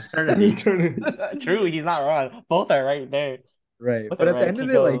like an An eternity. eternity. True, he's not wrong. Both are right there. Right. Both But are at the right. end of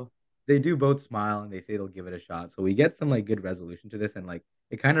Keep it, like going. they do both smile and they say they'll give it a shot. So we get some like good resolution to this, and like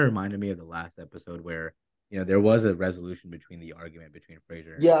it kind of reminded me of the last episode where there was a resolution between the argument between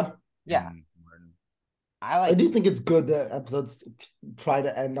Frasier Yeah. Yeah, and Martin. I I like. do think it's good that episodes try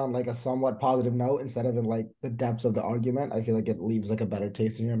to end on like a somewhat positive note instead of in like the depths of the argument. I feel like it leaves like a better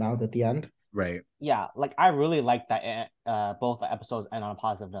taste in your mouth at the end. Right. Yeah, like I really like that. Both the episodes end on a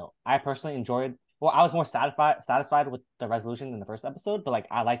positive note. I personally enjoyed. Well, I was more satisfied with the resolution in the first episode, but like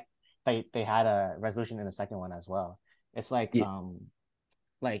I like they had a resolution in the second one as well. It's Yeah.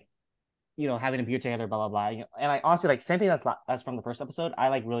 like having a beer together, blah blah blah. And I honestly like same thing as from the first episode. I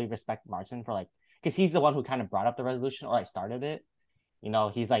like really respect Martin for like because he's the one who kind of brought up the resolution or like started it.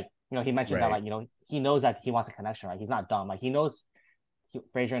 He's like he mentioned that Right. like he knows that he wants a connection, right? He's not dumb. Like he knows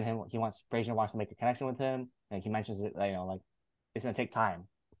Frasier and him. Frasier wants to make a connection with him, and he mentions it. Like it's gonna take time,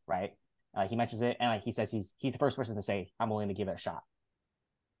 right? He mentions it, and like he says he's the first person to say I'm willing to give it a shot,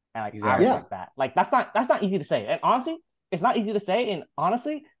 and like I Exactly. Yeah. respect that. Like that's not easy to say, and honestly, it's not easy to say. And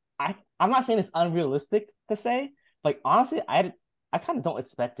honestly, I'm not saying it's unrealistic to say. Like honestly, I kind of don't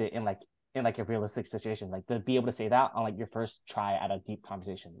expect it in like a realistic situation, like to be able to say that on like your first try at a deep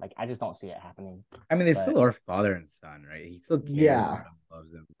conversation. Like I just don't see it happening. I mean, they But still are father and son, right? He still cares Yeah. about him,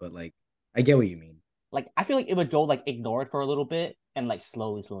 loves him, but like I get what you mean. like I feel like it would go like ignored for a little bit and like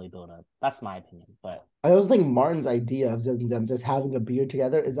slowly build up. That's my opinion. But I also think Martin's idea of them just having a beer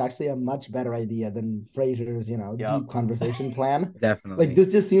together is actually a much better idea than Frasier's, yep. deep conversation plan. Like Definitely. this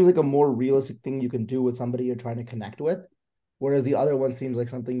just seems like a more realistic thing you can do with somebody you're trying to connect with, whereas the other one seems like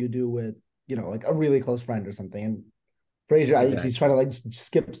something you do with, like a really close friend or something. And Frasier, he's trying Exactly. to like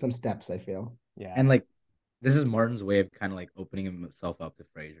skip some steps, I feel. Yeah. And like this is Martin's way of kind of like opening himself up to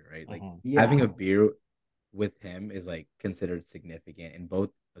Frasier, right? Like Mm-hmm. having a Yeah. beer with him is like considered significant in both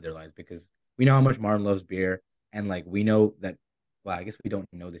of their lives because we know how much Martin loves beer, and like we know that. Well, I guess we don't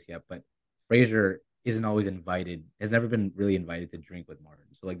know this yet, but Frasier isn't always invited. Has never been really invited to drink with Martin.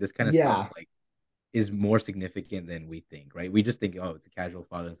 So like this kind of stuff, Yeah. like is more significant than we think, right? We just think, oh, it's a casual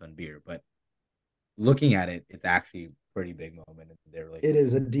father and son beer, but looking at it, it's actually a pretty big moment in their It relationship.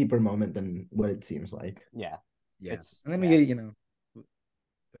 is a deeper moment than what it seems like. Yeah, Yeah, it's and then we yeah. get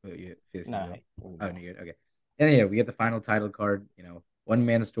you feel No, go. Oh, no. no, good. Okay, and then, yeah, we get the final title card. One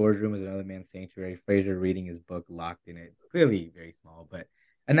man's storage room is another man's sanctuary. Frasier reading his book, locked in it. Clearly very small, but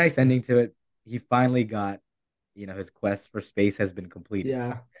a nice ending to it. He finally got, his quest for space has been completed. Yeah.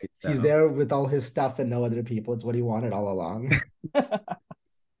 Right, He's so there with all his stuff and no other people. It's what he wanted all along.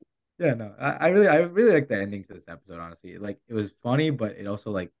 yeah, no, I really like the ending to this episode. Honestly, like it was funny, but it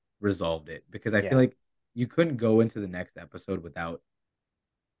also like resolved it because I feel Yeah. like you couldn't go into the next episode without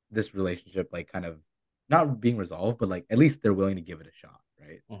this relationship like kind of not being resolved, but like at least they're willing to give it a shot,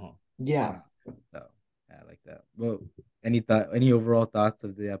 right? Mhm. Yeah. So yeah, I like that. Well, any overall thoughts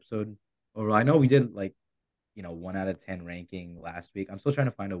of the episode? Overall, I know we did like 1 out of 10 ranking last week. I'm still trying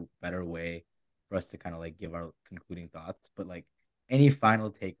to find a better way for us to kind of like give our concluding thoughts, but like any final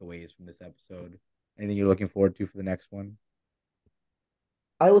takeaways from this episode? Anything you're looking forward to for the next one?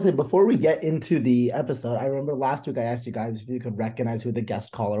 I will say before we get into the episode, I remember last week I asked you guys if you could recognize who the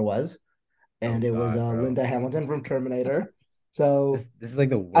guest caller was, Oh and it was God, bro. Linda Hamilton from Terminator. So This is like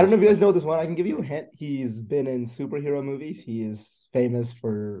the I don't know worst if you guys know question this to one. I ask. can give you a hint. He's been in superhero movies. He is famous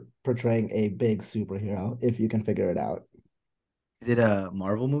for portraying a big superhero, if you can figure it out. Is it a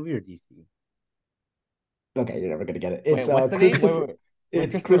Marvel movie or DC? Okay, you're never gonna get it. Wait, It's what's the name? Christopher Wait,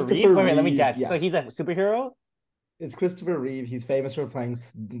 it's Christopher Reeve. Christopher Wait, let me Reeve. guess. So Yeah. he's a superhero. It's Christopher Reeve. He's famous for playing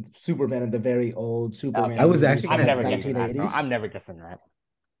Superman in the very old I Superman Okay, was movies actually from I'm gonna like never the guessing say that, bro. 1980s. I'm never guessing that.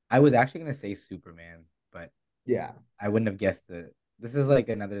 I was actually gonna say Superman, but Yeah. I wouldn't have guessed it. This is like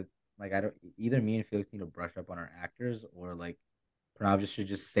another like I don't either me and Felix need to brush up on our actors or like Pranav just should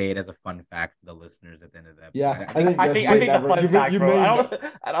just say it as a fun fact for the listeners at the end of the episode. Yeah. I I think think you guys I may think the never fun fact, bro.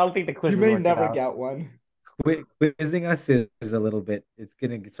 I don't think the quiz you is may working never out. get one. quizzing us is a little bit. It's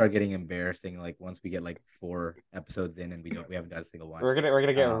gonna start getting embarrassing. Like once we get like 4 episodes in and we haven't got a single one. We're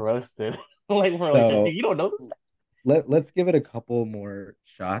gonna get Um, roasted. Like we're like, dude, so you don't know this? let's give it a couple more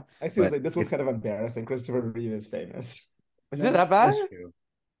shots. Actually, I was But like, this one's kind of embarrassing. Christopher Reeve is famous. Is it no, that bad? that's true.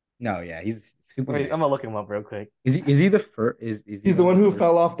 No, yeah, he's Wait, I'm Superman. gonna look him up real quick. Is he the first? Is he He's the one of one the who first?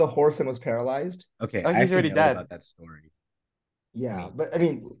 fell off the horse and was paralyzed. Okay, Oh, I he's actually already know dead. about that story. I Yeah, mean, but I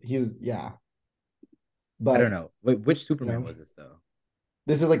mean, he was yeah, I don't but know. Wait, which you Superman know, was this though?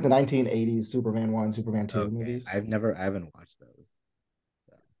 this is like the 1980s Superman 1, Superman 2 Okay, movies. I haven't watched those.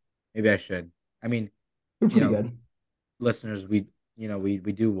 So maybe I should. I mean, They're you pretty know, good. listeners, we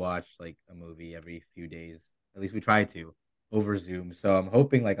do watch like a movie every few days. At least we try to over Zoom. So I'm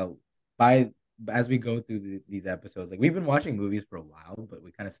hoping like by as we go through these episodes, like we've been watching movies for a while, but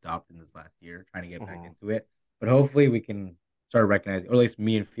we kind of stopped in this last year trying to get back Mhm. into it. But hopefully we can start recognizing, or at least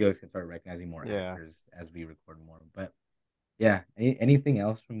me and Felix can start recognizing more Yeah. actors as we record more. But yeah, anything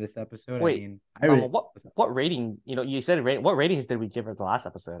else from this episode? I Wait, mean, I really. what rating? You said rate. What ratings did we give it the last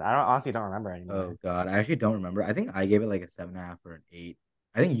episode? I honestly don't remember anymore. Oh God, I actually don't remember. I think I gave it like a 7.5 or an 8.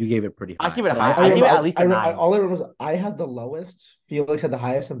 I think you gave it pretty I'll high, give it but high. I I give remember it at least a nine. all I remember was I had the lowest, Felix had the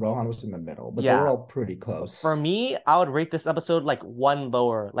highest, and Rohan was in the middle, but they were Yeah. all pretty close. For me, I would rate this episode like one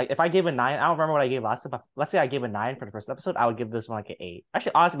lower. Like if I gave a nine, I don't remember what I gave last time, but let's say I gave a nine for the first episode, I would give this one like an eight.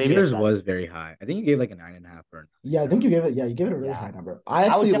 Actually, honestly, maybe a yours seven. was very high. I think you gave like a 9.5 or a 9. Yeah, I think you gave it a really Yeah. high number. I I would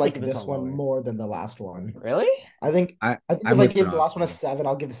actually definitely like give this this one one lower. more than the last one. Really? I think I I think I'm if I with gave the Pranav last one a too. 7,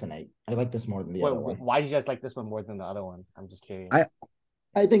 I'll give this an 8. I like this more than the Wait, other one. why did you guys like this one more than the other one? I'm just curious.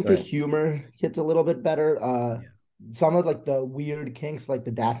 I think Go the ahead. humor hits a little bit better. Yeah, Some of like the weird kinks, like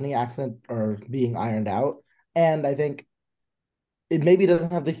the Daphne accent, are being ironed out, and I think it maybe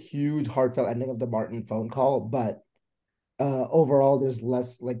doesn't have the huge heartfelt ending of the Martin phone call, but overall, there's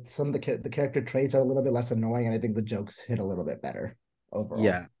less like some of the character traits are a little bit less annoying, and I think the jokes hit a little bit better overall.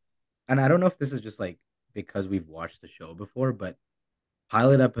 yeah, and I don't know if this is just like because we've watched the show before, but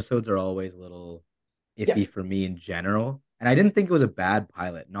pilot episodes are always a little Yeah, iffy for me in general. And I didn't think it was a bad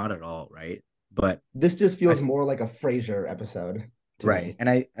pilot, not at all, right? But this just I feels more like a Frasier episode to right, me.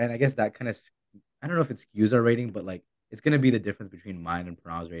 and I guess that kind of I don't know if it skews our rating, but like it's gonna be the difference between mine and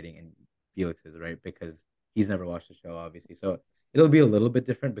Pranav's rating and Felix's, right? Because he's never watched the show, obviously. So it'll be a little bit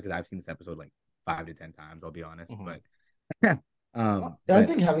different because I've seen this episode like 5 to 10 times. I'll be honest, Mhm. but Well, I but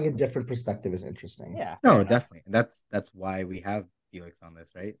think having a different perspective is interesting. yeah, fair no, enough. definitely, and that's why we have Felix on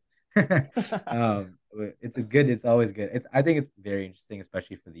this, right? It's good. It's always good. I think it's very interesting,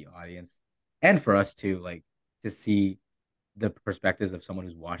 especially for the audience and for us too, like to see the perspectives of someone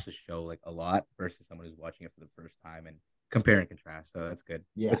who's watched the show like a lot versus someone who's watching it for the first time and compare and contrast. So that's good.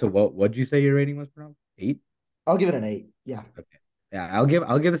 Yeah, Wait, so what'd you say your rating was, Pranam? 8? I'll give it an 8. Yeah. Okay. Yeah, I'll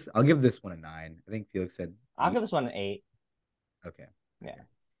give this one a 9. I think Felix said I'll 8. give this one an 8. Okay. Yeah. Okay.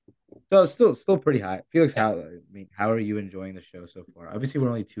 So it's still pretty high. Felix, Yeah. how are you enjoying the show so far? Obviously, we're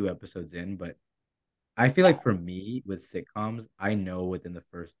only 2 episodes in, but I feel Yeah. like for me with sitcoms, I know within the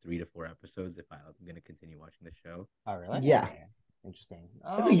first 3 to 4 episodes if I'm going to continue watching the show. Oh, really? Yeah. Okay. Interesting.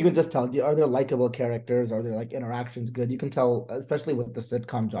 I think you can just tell, are there likable characters? Are there like interactions good? You can tell, especially with the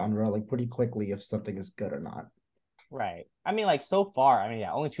sitcom genre, like pretty quickly if something is good or not. Right. I mean, like so far, I mean,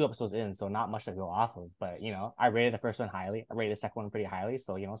 yeah, only 2 episodes in, so not much to go off of. But I rated the first one highly. I rated the second one pretty highly.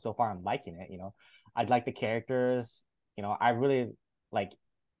 So so far I'm liking it. I'd like the characters. I really like.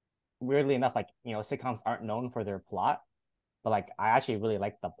 Weirdly enough, like sitcoms aren't known for their plot, but like I actually really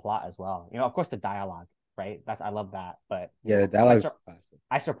like the plot as well. Of course, the dialogue, right? I love that. But Yeah, the I dialogue's classic.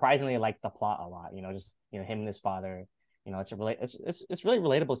 I surprisingly like the plot a lot. Just him and his father. It's really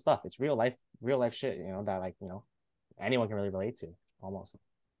relatable stuff. It's real life shit. That like anyone can really relate to almost.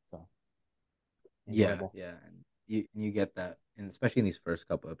 So Yeah, enjoyable. yeah, and you get that, and especially in these first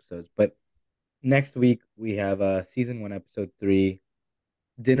couple episodes. But next week we have season 1, episode 3,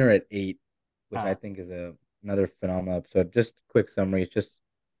 Dinner at 8, which I Huh. think is another phenomenal episode. Just quick summary: it's just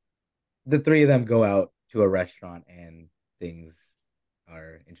the three of them go out to a restaurant and things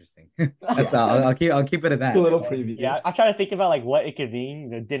are interesting. That's all. Yes. I'll keep it at A that. little preview. Yeah, I'm trying to think about like what it could mean.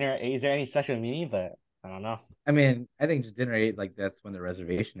 The dinner. Is there any special meaning? But I don't know. I mean, I think just dinner 8, like that's when the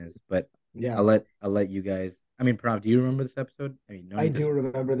reservation is. But Yeah. I'll let you guys. I mean, Pranav, do you remember this episode? I mean, no I need to. do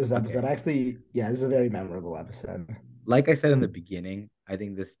remember this Okay. episode. Actually, yeah, this is a very memorable episode. Like I said in the beginning, I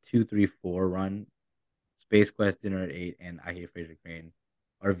think this 2, 3, 4 run, Space Quest, Dinner at 8, and I Hate Frasier Crane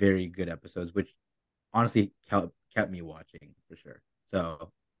are very good episodes, which honestly kept me watching for sure.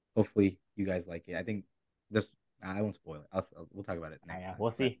 So hopefully you guys like it. I think this I won't spoil it. We'll talk about it next Yeah, time. we'll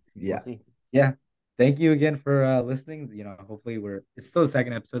But see. We'll Yeah. see. yeah, thank you again for listening. Hopefully it's still the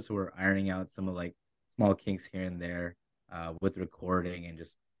second episode, so we're ironing out some of like small kinks here and there with recording and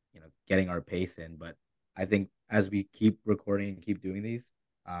just getting our pace in. But I think as we keep recording and keep doing these,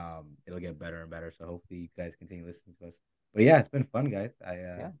 it'll get better and better. So hopefully you guys continue listening to us. But yeah, it's been fun, guys. I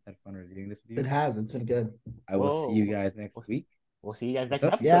Yeah. had fun reviewing this with It you. has. It's been good. I will see you Whoa. guys next We'll, week. we'll see you guys What's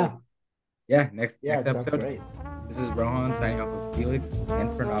next up? episode. Yeah. Yeah, Yeah, next it sounds episode. great. This is Rohan signing off with Felix and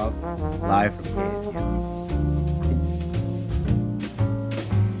Pranav live from KSU.